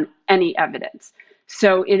 based on any evidence.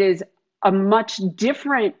 So it is a much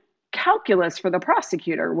different calculus for the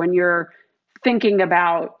prosecutor when you're thinking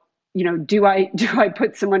about, do I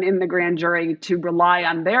put someone in the grand jury to rely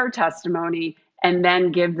on their testimony and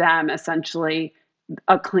then give them essentially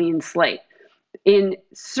a clean slate? In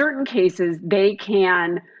certain cases, they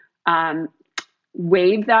can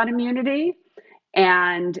waive that immunity,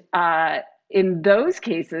 and in those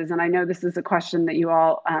cases, and I know this is a question that you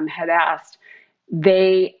all had asked,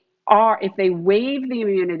 if they waive the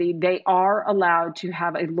immunity, they are allowed to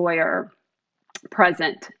have a lawyer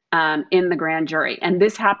present in the grand jury. And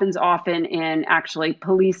this happens often in actually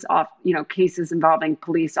cases involving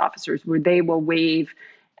police officers where they will waive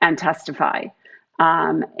and testify.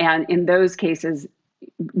 And in those cases,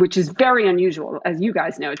 which is very unusual, as you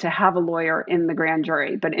guys know, to have a lawyer in the grand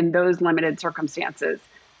jury, but in those limited circumstances,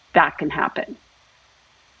 that can happen.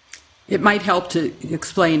 It might help to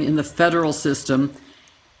explain in the federal system,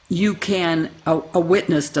 a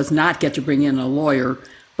witness does not get to bring in a lawyer,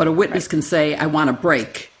 but a witness can say, I want a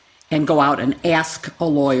break, and go out and ask a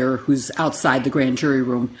lawyer who's outside the grand jury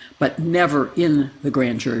room, but never in the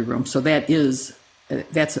grand jury room. So that is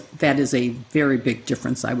a very big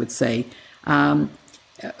difference, I would say.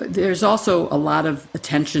 There's also a lot of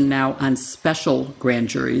attention now on special grand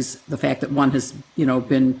juries, the fact that one has,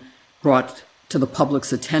 been brought to the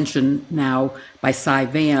public's attention now by Cy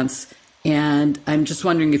Vance. And I'm just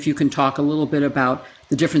wondering if you can talk a little bit about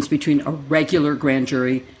the difference between a regular grand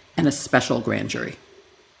jury and a special grand jury.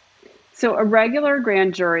 So a regular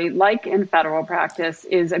grand jury, like in federal practice,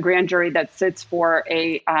 is a grand jury that sits for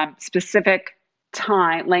a specific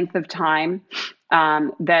length of time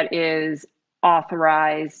that is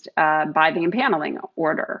authorized by the impaneling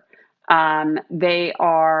order. They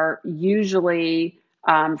are usually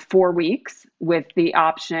 4 weeks with the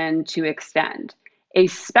option to extend. A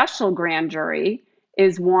special grand jury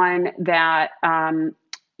is one that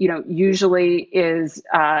usually is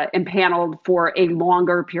impaneled for a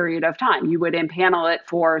longer period of time. You would impanel it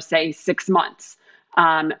for, say, 6 months,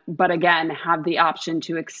 but again, have the option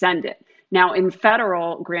to extend it. Now, in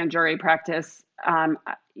federal grand jury practice,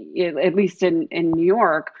 at least in New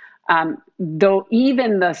York, though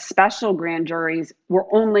even the special grand juries were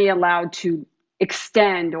only allowed to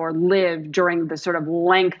extend or live during the sort of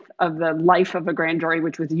length of the life of a grand jury,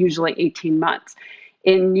 which was usually 18 months.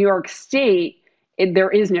 In New York State, there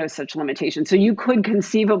is no such limitation. So you could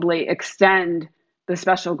conceivably extend the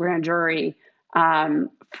special grand jury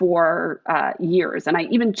for years. And I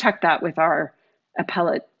even checked that with our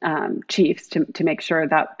appellate chiefs to make sure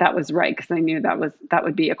that that was right, because I knew that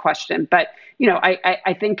would be a question. But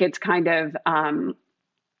I think it's kind of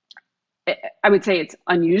I would say it's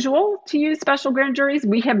unusual to use special grand juries.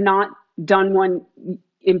 We have not done one,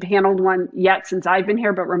 impaneled one yet since I've been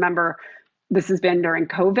here. But remember, this has been during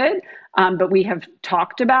COVID. But we have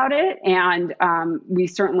talked about it, and we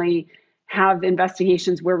certainly have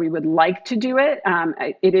investigations where we would like to do it.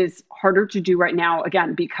 It is harder to do right now,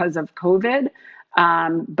 again, because of COVID.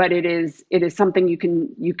 But it is something you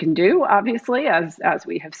can do, obviously, as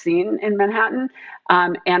we have seen in Manhattan.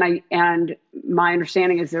 And my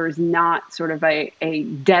understanding is there is not sort of a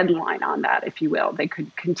deadline on that, if you will. They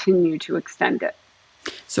could continue to extend it.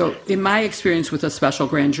 So in my experience with a special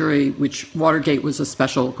grand jury, which Watergate was a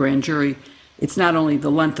special grand jury, it's not only the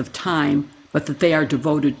length of time, but that they are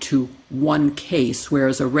devoted to one case,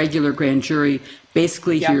 whereas a regular grand jury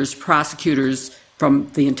basically hears prosecutors from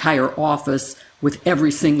the entire office with every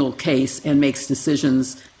single case and makes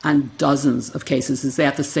decisions on dozens of cases. Is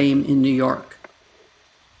that the same in New York?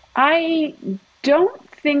 I don't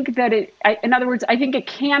think that in other words, I think it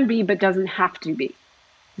can be, but doesn't have to be.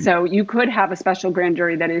 So you could have a special grand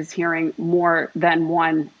jury that is hearing more than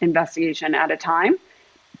one investigation at a time,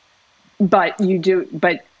 but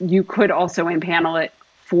you could also impanel it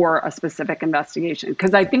for a specific investigation,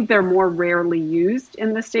 because I think they're more rarely used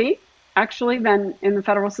in the state actually than in the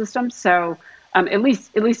federal system. So at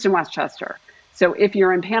least in Westchester. So if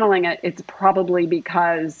you're impaneling it, it's probably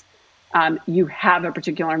because you have a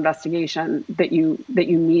particular investigation that you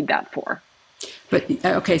need that for. But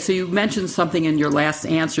okay, so you mentioned something in your last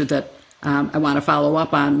answer that I want to follow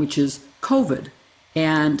up on, which is COVID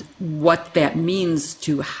and what that means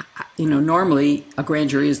to, normally a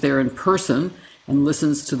grand jury is there in person and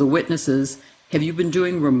listens to the witnesses. Have you been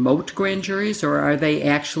doing remote grand juries, or are they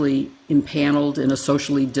actually impaneled in a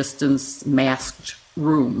socially distanced, masked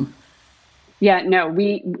room? Yeah, no,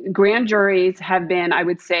 grand juries have been, I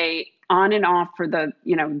would say, on and off for the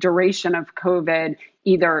duration of COVID,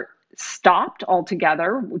 either stopped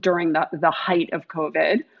altogether during the height of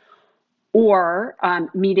COVID, or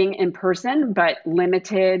meeting in person, but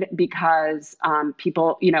limited because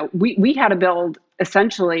people, we had to build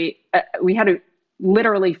essentially, we had to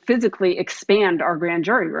literally physically expand our grand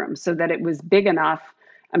jury room so that it was big enough.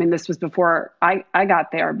 I mean, this was before I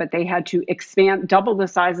got there, but they had to double the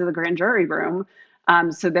size of the grand jury room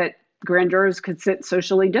so that grand jurors could sit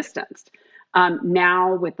socially distanced.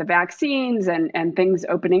 Now with the vaccines and things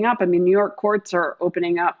opening up, I mean, New York courts are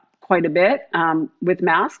opening up quite a bit with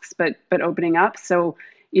masks, but opening up. So,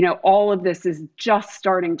 all of this is just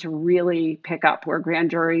starting to really pick up, where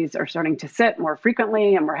grand juries are starting to sit more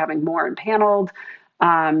frequently, and we're having more impaneled.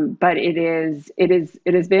 But it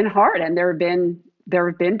has been hard, and there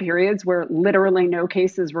have been periods where literally no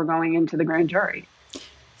cases were going into the grand jury.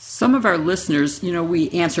 Some of our listeners, we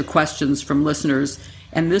answer questions from listeners,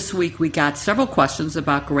 and this week we got several questions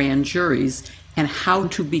about grand juries and how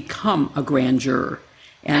to become a grand juror.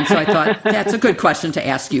 And so I thought that's a good question to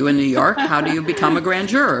ask you in New York. How do you become a grand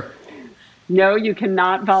juror? No, you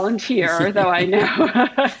cannot volunteer, though I know.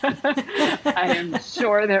 I am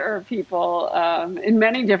sure there are people in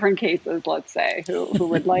many different cases, let's say, who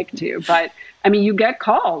would like to. But I mean, you get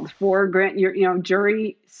called for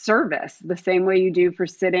jury service the same way you do for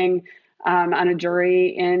sitting on a jury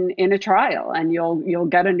in a trial, and you'll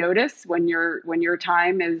get a notice when your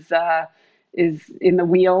time is in the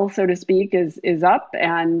wheel, so to speak, is up,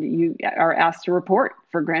 and you are asked to report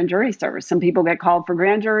for grand jury service. Some people get called for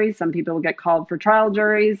grand juries, some people get called for trial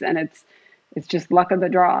juries, and it's just luck of the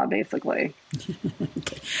draw, basically.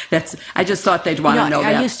 Okay. I just thought they'd want to know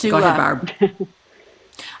that. I used to, Go ahead, Barb.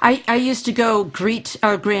 I used to go greet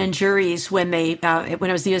our grand juries when they when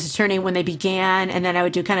I was the U.S. attorney when they began, and then I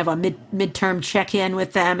would do kind of a midterm check-in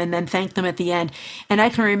with them, and then thank them at the end. And I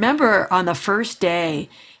can remember on the first day,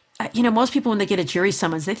 most people when they get a jury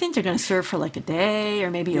summons, they think they're going to serve for like a day or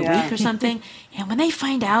maybe a week or something, and when they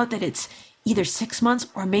find out that it's either 6 months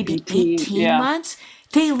or maybe 18 months.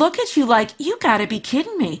 They look at you like, you got to be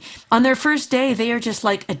kidding me. On their first day, they are just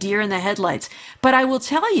like a deer in the headlights. But I will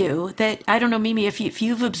tell you that, I don't know, Mimi, if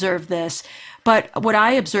you've observed this, but what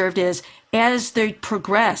I observed is as they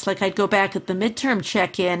progress, like I'd go back at the midterm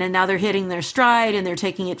check-in and now they're hitting their stride and they're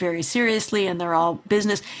taking it very seriously and they're all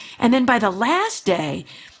business. And then by the last day,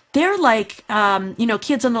 they're like,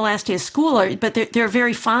 kids on the last day of school, but they're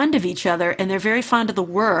very fond of each other and they're very fond of the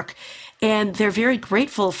work. And they're very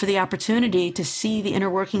grateful for the opportunity to see the inner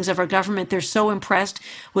workings of our government. They're so impressed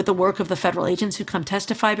with the work of the federal agents who come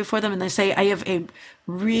testify before them. And they say, I have a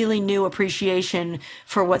really new appreciation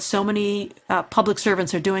for what so many public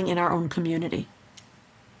servants are doing in our own community.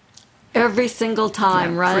 Every single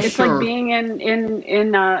time, right? It's like being in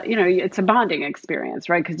it's a bonding experience,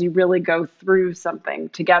 right? Because you really go through something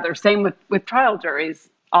together. Same with trial juries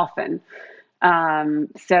often.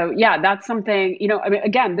 That's something,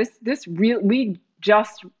 again, we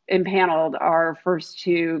just impaneled our first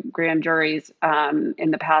two grand juries,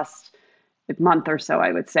 in the past month or so,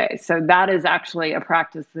 I would say. So that is actually a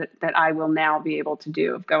practice that I will now be able to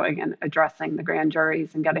do, of going and addressing the grand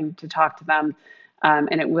juries and getting to talk to them.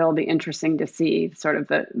 And it will be interesting to see sort of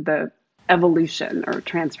the evolution or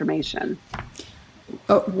transformation.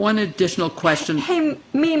 One additional question. Hey,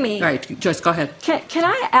 Mimi. All right, Joyce, go ahead. Can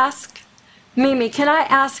I ask Mimi, can I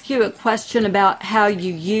ask you a question about how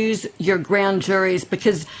you use your grand juries?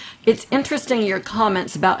 Because it's interesting, your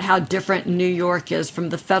comments about how different New York is from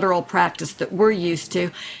the federal practice that we're used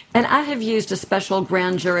to. And I have used a special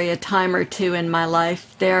grand jury a time or two in my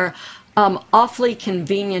life. They're awfully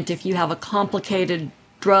convenient if you have a complicated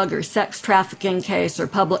drug or sex trafficking case or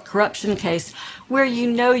public corruption case where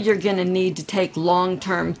you're going to need to take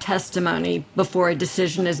long-term testimony before a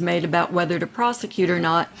decision is made about whether to prosecute or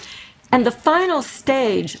not. And the final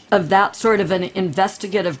stage of that sort of an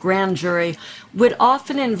investigative grand jury would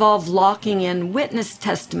often involve locking in witness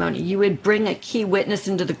testimony. You would bring a key witness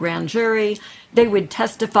into the grand jury, they would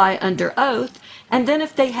testify under oath, and then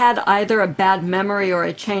if they had either a bad memory or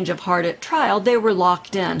a change of heart at trial, they were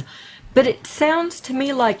locked in. But it sounds to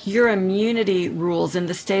me like your immunity rules in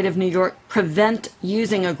the state of New York prevent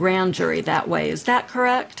using a grand jury that way. Is that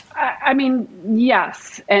correct? I mean,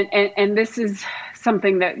 yes. And this is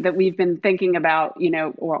something that we've been thinking about,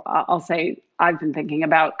 or I'll say I've been thinking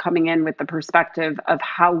about coming in with the perspective of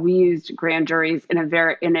how we used grand juries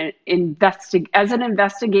as an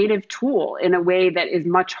investigative tool in a way that is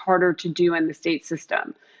much harder to do in the state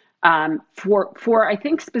system. For I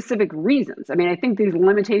think specific reasons. I mean, I think these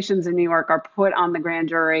limitations in New York are put on the grand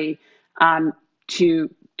jury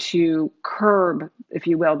to curb, if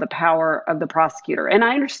you will, the power of the prosecutor. And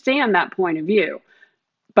I understand that point of view,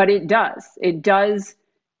 but it does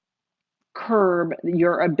curb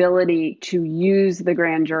your ability to use the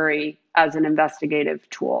grand jury as an investigative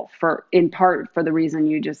tool, in part for the reason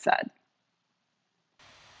you just said.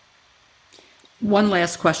 One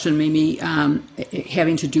last question, Mimi,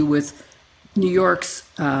 having to do with New York's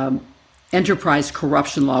enterprise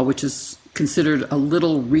corruption law, which is considered a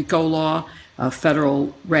little RICO law,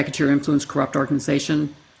 Federal Racketeer Influence Corrupt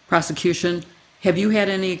Organization prosecution. Have you had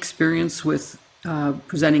any experience with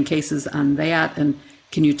presenting cases on that? And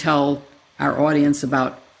can you tell our audience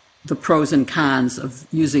about the pros and cons of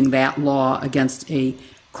using that law against a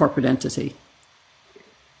corporate entity?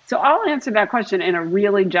 So I'll answer that question in a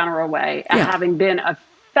really general way, having been a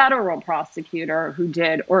federal prosecutor who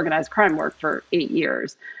did organized crime work for 8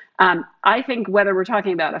 years. I think whether we're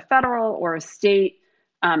talking about a federal or a state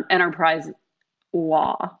enterprise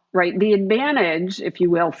law, right, the advantage, if you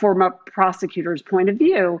will, from a prosecutor's point of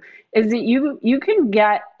view is that you can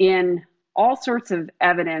get in all sorts of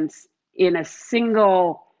evidence in a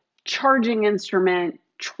single charging instrument,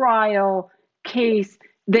 trial, case,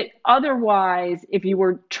 that otherwise, if you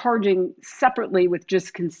were charging separately with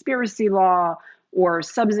just conspiracy law or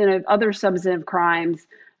other substantive crimes,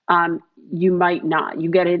 you might not.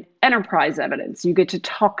 You get an enterprise evidence. You get to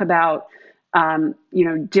talk about,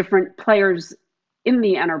 different players in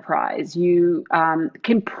the enterprise. You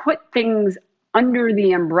can put things under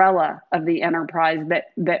the umbrella of the enterprise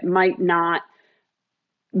that might not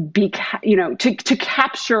be, to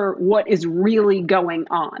capture what is really going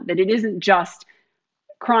on. That it isn't just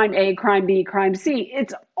crime A, crime B, crime C.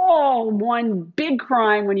 It's all one big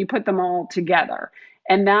crime when you put them all together.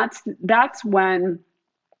 And that's when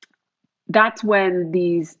that's when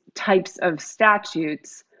these types of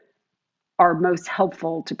statutes are most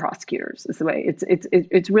helpful to prosecutors. Is the way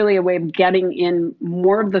it's really a way of getting in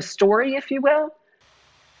more of the story, if you will.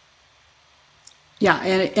 Yeah,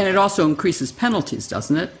 and it also increases penalties,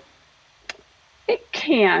 doesn't it? It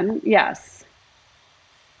can, yes.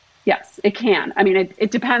 Yes, it can. I mean,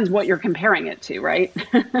 it depends what you're comparing it to, right?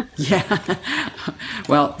 Yeah.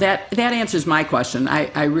 Well, that answers my question.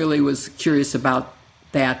 I really was curious about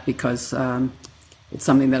that because it's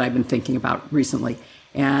something that I've been thinking about recently.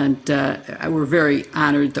 And we're very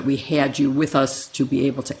honored that we had you with us to be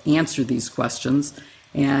able to answer these questions.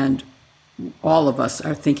 And all of us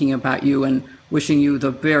are thinking about you and wishing you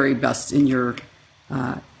the very best in your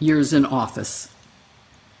years in office.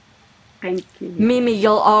 Thank you. Mimi,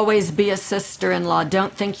 you'll always be a sister-in-law.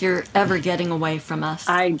 Don't think you're ever getting away from us.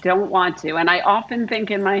 I don't want to. And I often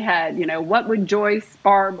think in my head, what would Joyce,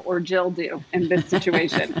 Barb, or Jill do in this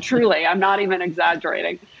situation? Truly, I'm not even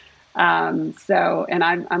exaggerating. And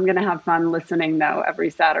I'm going to have fun listening, though,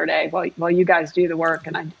 every Saturday while you guys do the work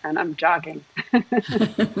and I'm jogging.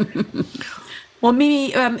 Well,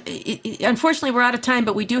 Mimi, unfortunately, we're out of time,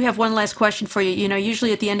 but we do have one last question for you.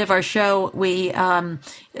 Usually at the end of our show, we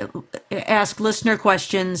ask listener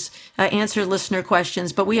questions, answer listener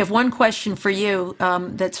questions, but we have one question for you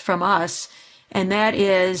that's from us, and that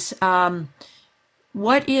is,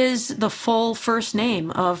 what is the full first name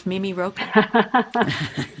of Mimi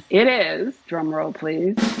Rocah? It is, drum roll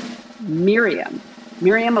please, Miriam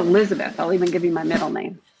Elizabeth. I'll even give you my middle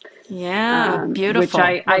name. Yeah, beautiful.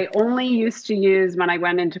 Which I only used to use when I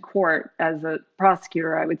went into court as a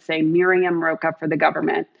prosecutor. I would say Miriam Rocah for the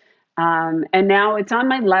government. And now it's on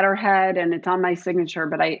my letterhead and it's on my signature,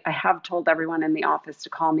 but I have told everyone in the office to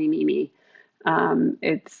call me Mimi.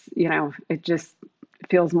 It just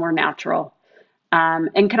feels more natural.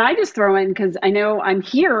 And can I just throw in, because I know I'm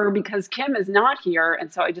here because Kim is not here.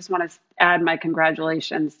 And so I just want to add my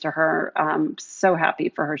congratulations to her. I'm so happy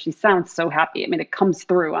for her. She sounds so happy. I mean, it comes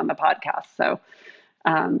through on the podcast. So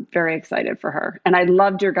very excited for her. And I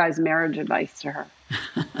loved your guys' marriage advice to her.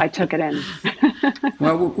 I took it in.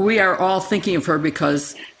 Well, we are all thinking of her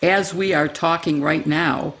because as we are talking right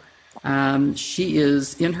now, she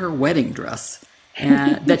is in her wedding dress.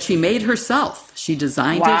 That she made herself. She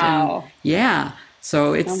designed it. And yeah.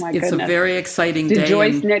 So it's a very exciting day. Did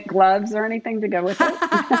Joyce knit gloves or anything to go with it?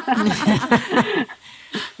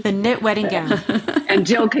 The knit wedding gown. And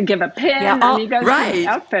Jill could give a pin and you guys could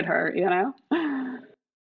outfit her,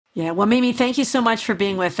 Yeah. Well, Mimi, thank you so much for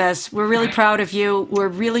being with us. We're really proud of you. We're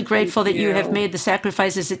really grateful that you have made the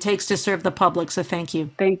sacrifices it takes to serve the public. So thank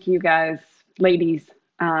you. Thank you guys, ladies,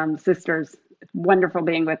 sisters. It's wonderful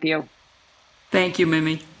being with you. Thank you,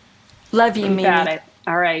 Mimi. Love you, Mimi. Got it.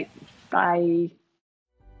 All right. Bye.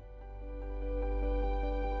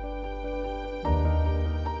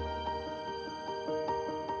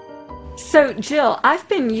 So, Jill, I've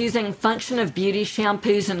been using Function of Beauty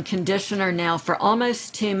shampoos and conditioner now for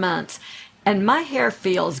almost 2 months, and my hair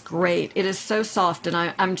feels great. It is so soft, and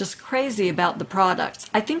I'm just crazy about the products.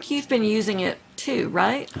 I think you've been using it too,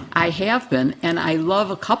 right? I have been, and I love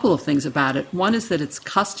a couple of things about it. One is that it's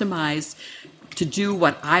customized to do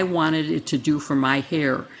what I wanted it to do for my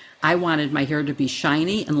hair. I wanted my hair to be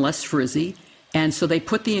shiny and less frizzy, and so they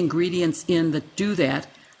put the ingredients in that do that.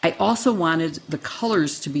 I also wanted the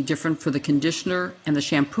colors to be different for the conditioner and the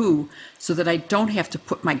shampoo so that I don't have to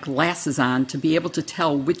put my glasses on to be able to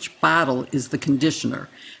tell which bottle is the conditioner.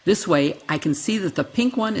 This way, I can see that the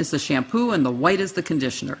pink one is the shampoo and the white is the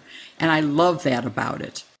conditioner, and I love that about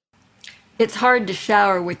it. It's hard to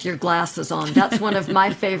shower with your glasses on. That's one of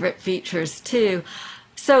my favorite features, too.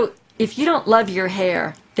 So if you don't love your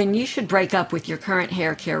hair, then you should break up with your current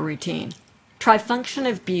hair care routine. Try Function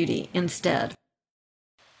of Beauty instead.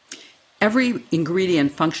 Every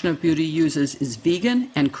ingredient Function of Beauty uses is vegan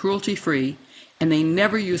and cruelty-free, and they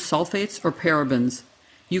never use sulfates or parabens.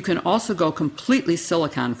 You can also go completely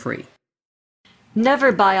silicone-free.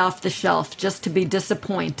 Never buy off the shelf just to be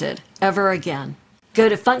disappointed ever again. Go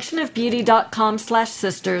to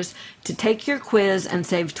functionofbeauty.com/sisters to take your quiz and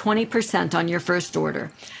save 20% on your first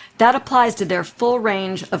order. That applies to their full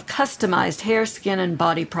range of customized hair, skin, and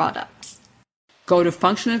body products. Go to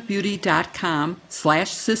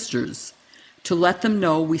functionofbeauty.com/sisters to let them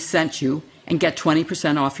know we sent you and get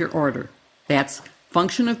 20% off your order. That's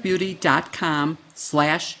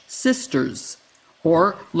functionofbeauty.com/sisters,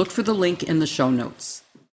 or look for the link in the show notes.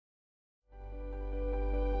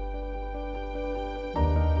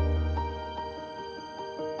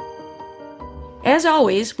 As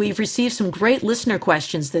always, we've received some great listener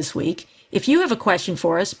questions this week. If you have a question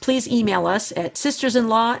for us, please email us at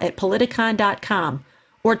sistersinlaw@politicon.com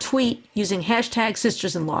or tweet using hashtag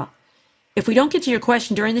sistersinlaw. If we don't get to your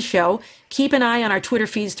question during the show, keep an eye on our Twitter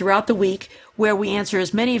feeds throughout the week where we answer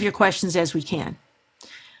as many of your questions as we can.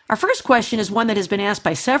 Our first question is one that has been asked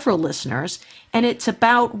by several listeners, and it's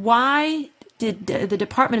about why did the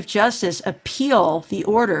Department of Justice appeal the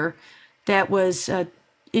order that was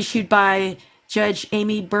issued by Judge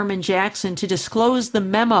Amy Berman Jackson to disclose the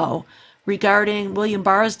memo regarding William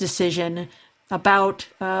Barr's decision about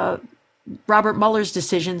Robert Mueller's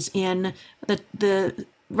decisions in the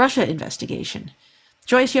Russia investigation.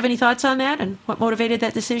 Joyce, you have any thoughts on that and what motivated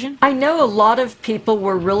that decision? I know a lot of people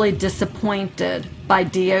were really disappointed by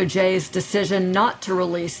DOJ's decision not to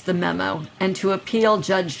release the memo and to appeal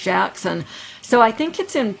Judge Jackson. So I think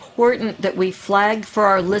it's important that we flag for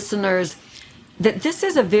our listeners that this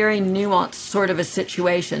is a very nuanced sort of a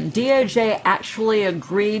situation. DOJ actually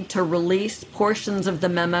agreed to release portions of the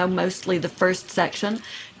memo, mostly the first section.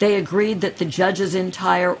 They agreed that the judge's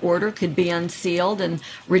entire order could be unsealed and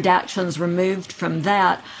redactions removed from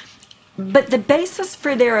that. But the basis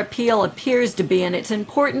for their appeal appears to be, and it's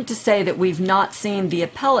important to say that we've not seen the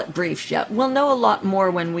appellate briefs yet. We'll know a lot more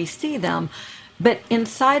when we see them. But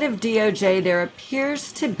inside of DOJ, there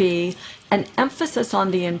appears to be an emphasis on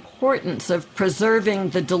the importance of preserving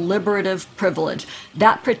the deliberative privilege.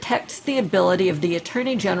 That protects the ability of the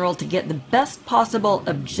Attorney General to get the best possible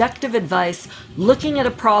objective advice, looking at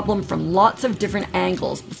a problem from lots of different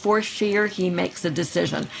angles before she or he makes a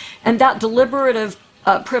decision. And that deliberative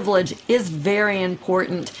privilege is very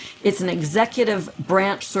important. It's an executive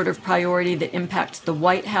branch sort of priority that impacts the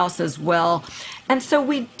White House as well. And so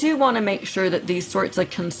we do want to make sure that these sorts of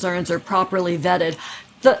concerns are properly vetted.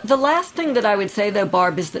 The last thing that I would say, though,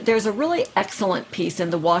 Barb, is that there's a really excellent piece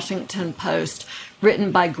in the Washington Post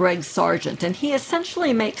written by Greg Sargent, and he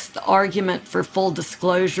essentially makes the argument for full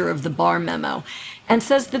disclosure of the Barr memo and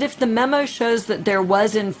says that if the memo shows that there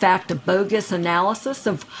was, in fact, a bogus analysis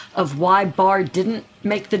of why Barr didn't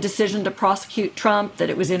make the decision to prosecute Trump, that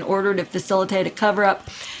it was in order to facilitate a cover-up,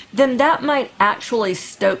 then that might actually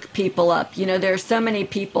stoke people up. You know, there are so many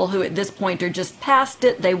people who at this point are just past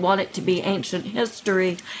it. They want it to be ancient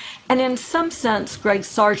history. And in some sense, Greg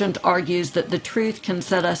Sargent argues that the truth can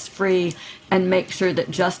set us free and make sure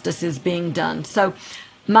that justice is being done. So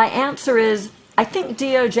my answer is, I think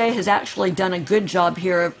DOJ has actually done a good job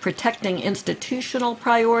here of protecting institutional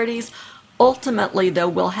priorities. Ultimately, though,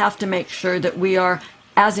 we'll have to make sure that we are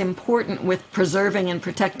as important with preserving and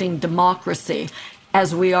protecting democracy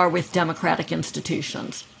as we are with democratic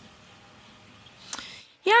institutions.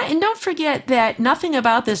 Yeah, and don't forget that nothing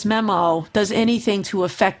about this memo does anything to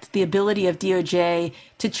affect the ability of DOJ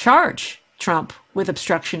to charge Trump with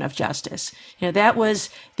obstruction of justice. You know, that was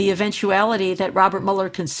the eventuality that Robert Mueller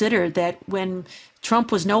considered, that when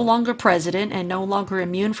Trump was no longer president and no longer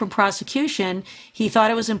immune from prosecution, he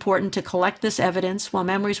thought it was important to collect this evidence while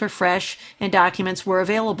memories were fresh and documents were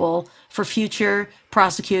available for future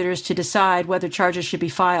prosecutors to decide whether charges should be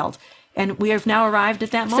filed. And we have now arrived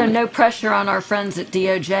at that moment. So no pressure on our friends at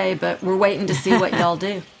DOJ, but we're waiting to see what y'all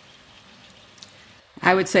do.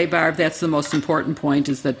 I would say, Barb, that's the most important point,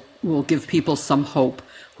 is that we'll give people some hope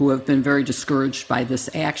who have been very discouraged by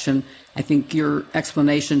this action. I think your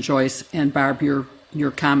explanation, Joyce, and Barb,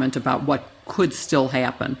 your comment about what could still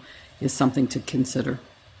happen is something to consider.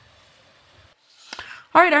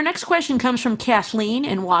 All right, our next question comes from Kathleen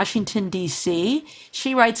in Washington, D.C.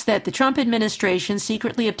 She writes that the Trump administration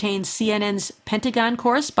secretly obtained CNN's Pentagon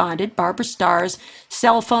correspondent, Barbara Starr's,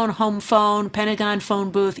 cell phone, home phone, Pentagon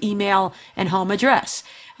phone booth, email, and home address.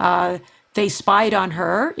 They spied on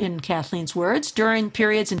her, in Kathleen's words, during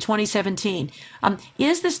periods in 2017.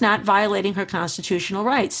 Is this not violating her constitutional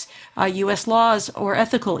rights, U.S. laws, or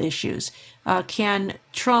ethical issues? Can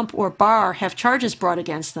Trump or Barr have charges brought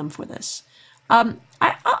against them for this?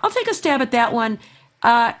 I'll take a stab at that one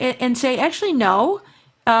and say, actually, no.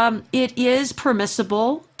 It is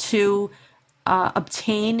permissible to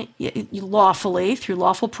obtain lawfully, through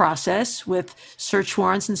lawful process, with search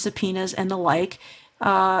warrants and subpoenas and the like,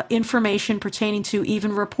 information pertaining to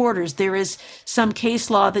even reporters. There is some case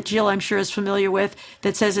law that Jill, I'm sure, is familiar with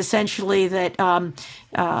that says essentially that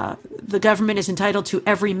the government is entitled to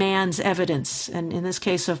every man's evidence, and in this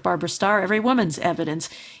case of Barbara Starr, every woman's evidence,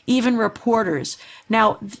 even reporters.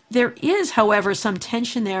 Now, there is, however, some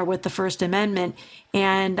tension there with the First Amendment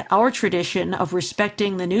and our tradition of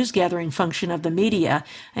respecting the news gathering function of the media.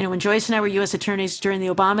 I know when Joyce and I were U.S. attorneys during the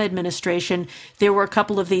Obama administration, there were a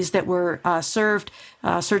couple of these that were served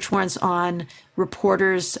search warrants on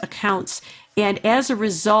reporters' accounts. And as a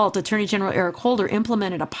result, Attorney General Eric Holder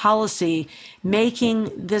implemented a policy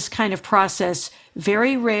making this kind of process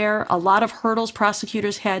very rare. A lot of hurdles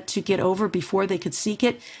prosecutors had to get over before they could seek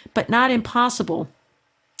it, but not impossible.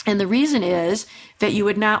 And the reason is that you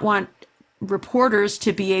would not want reporters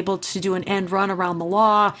to be able to do an end run around the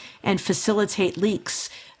law and facilitate leaks.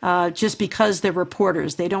 Just because they're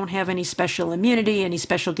reporters. They don't have any special immunity, any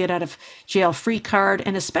special get out of jail free card,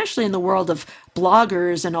 and especially in the world of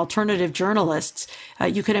bloggers and alternative journalists,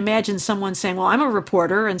 you could imagine someone saying, well, I'm a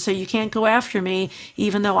reporter, and so you can't go after me,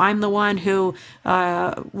 even though I'm the one who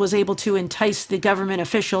was able to entice the government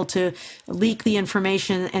official to leak the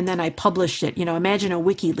information, and then I published it. Imagine a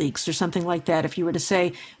WikiLeaks or something like that, if you were to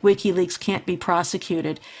say WikiLeaks can't be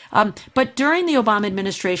prosecuted. But during the Obama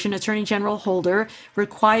administration, Attorney General Holder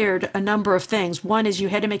required a number of things. One is you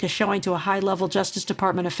had to make a showing to a high-level Justice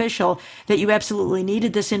Department official that you absolutely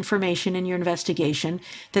needed this information in your investigation,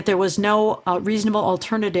 that there was no reasonable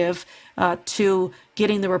alternative to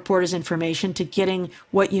getting the reporter's information, to getting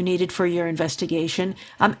what you needed for your investigation,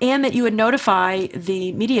 and that you would notify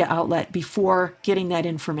the media outlet before getting that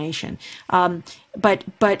information.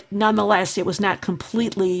 But nonetheless, it was not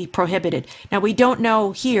completely prohibited. Now, we don't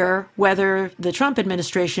know here whether the Trump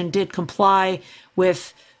administration did comply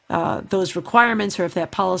with those requirements or if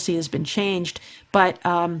that policy has been changed, but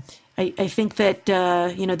I think that,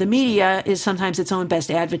 the media is sometimes its own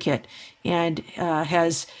best advocate and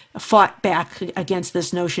has fought back against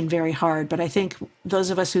this notion very hard. But I think those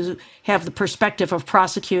of us who have the perspective of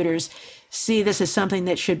prosecutors see this as something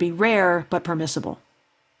that should be rare but permissible.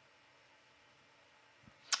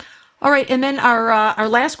 All right, and then our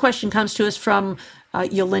last question comes to us from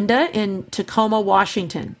Yolinda in Tacoma,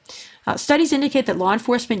 Washington. Studies indicate that law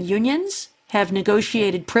enforcement unions have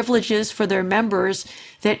negotiated privileges for their members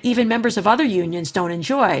that even members of other unions don't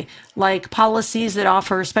enjoy, like policies that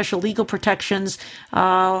offer special legal protections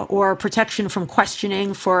or protection from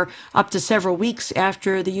questioning for up to several weeks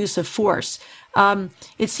after the use of force.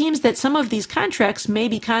 It seems that some of these contracts may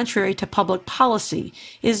be contrary to public policy.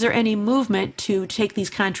 Is there any movement to take these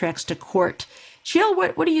contracts to court? Jill,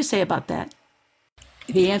 what do you say about that?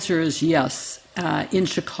 The answer is yes. In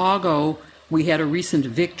Chicago, we had a recent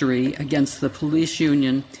victory against the police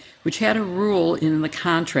union, which had a rule in the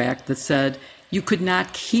contract that said you could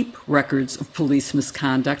not keep records of police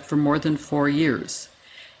misconduct for more than 4 years.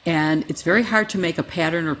 And it's very hard to make a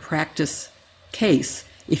pattern or practice case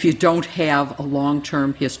if you don't have a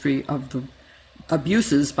long-term history of the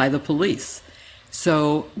abuses by the police.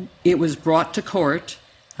 So it was brought to court.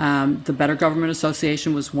 The Better Government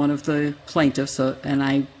Association was one of the plaintiffs,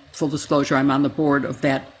 and full disclosure, I'm on the board of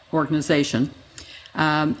that organization,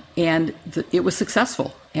 it was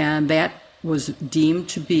successful, and that was deemed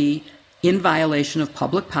to be in violation of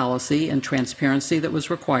public policy and transparency that was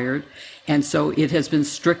required, and so it has been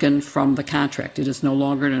stricken from the contract. It is no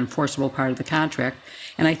longer an enforceable part of the contract,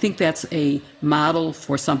 and I think that's a model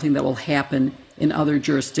for something that will happen in other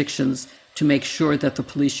jurisdictions to make sure that the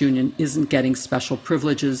police union isn't getting special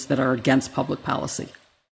privileges that are against public policy.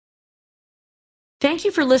 Thank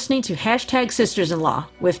you for listening to #Sisters-in-Law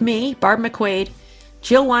with me, Barb McQuaid,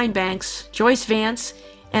 Jill Wine-Banks, Joyce Vance,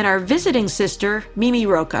 and our visiting sister, Mimi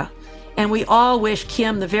Roca. And we all wish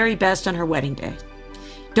Kim the very best on her wedding day.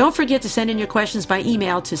 Don't forget to send in your questions by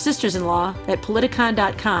email to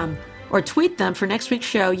sistersinlaw@politicon.com or tweet them for next week's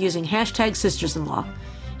show using #Sisters-in-Law.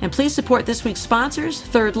 And please support this week's sponsors,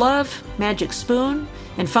 Third Love, Magic Spoon,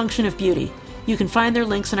 and Function of Beauty. You can find their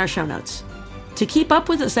links in our show notes. To keep up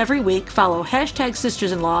with us every week, follow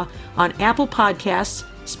 #Sisters-in-Law on Apple Podcasts,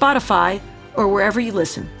 Spotify, or wherever you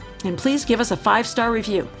listen. And please give us a 5-star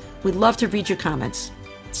review. We'd love to read your comments.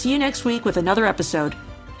 See you next week with another episode.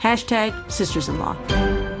 #Sisters-in-Law.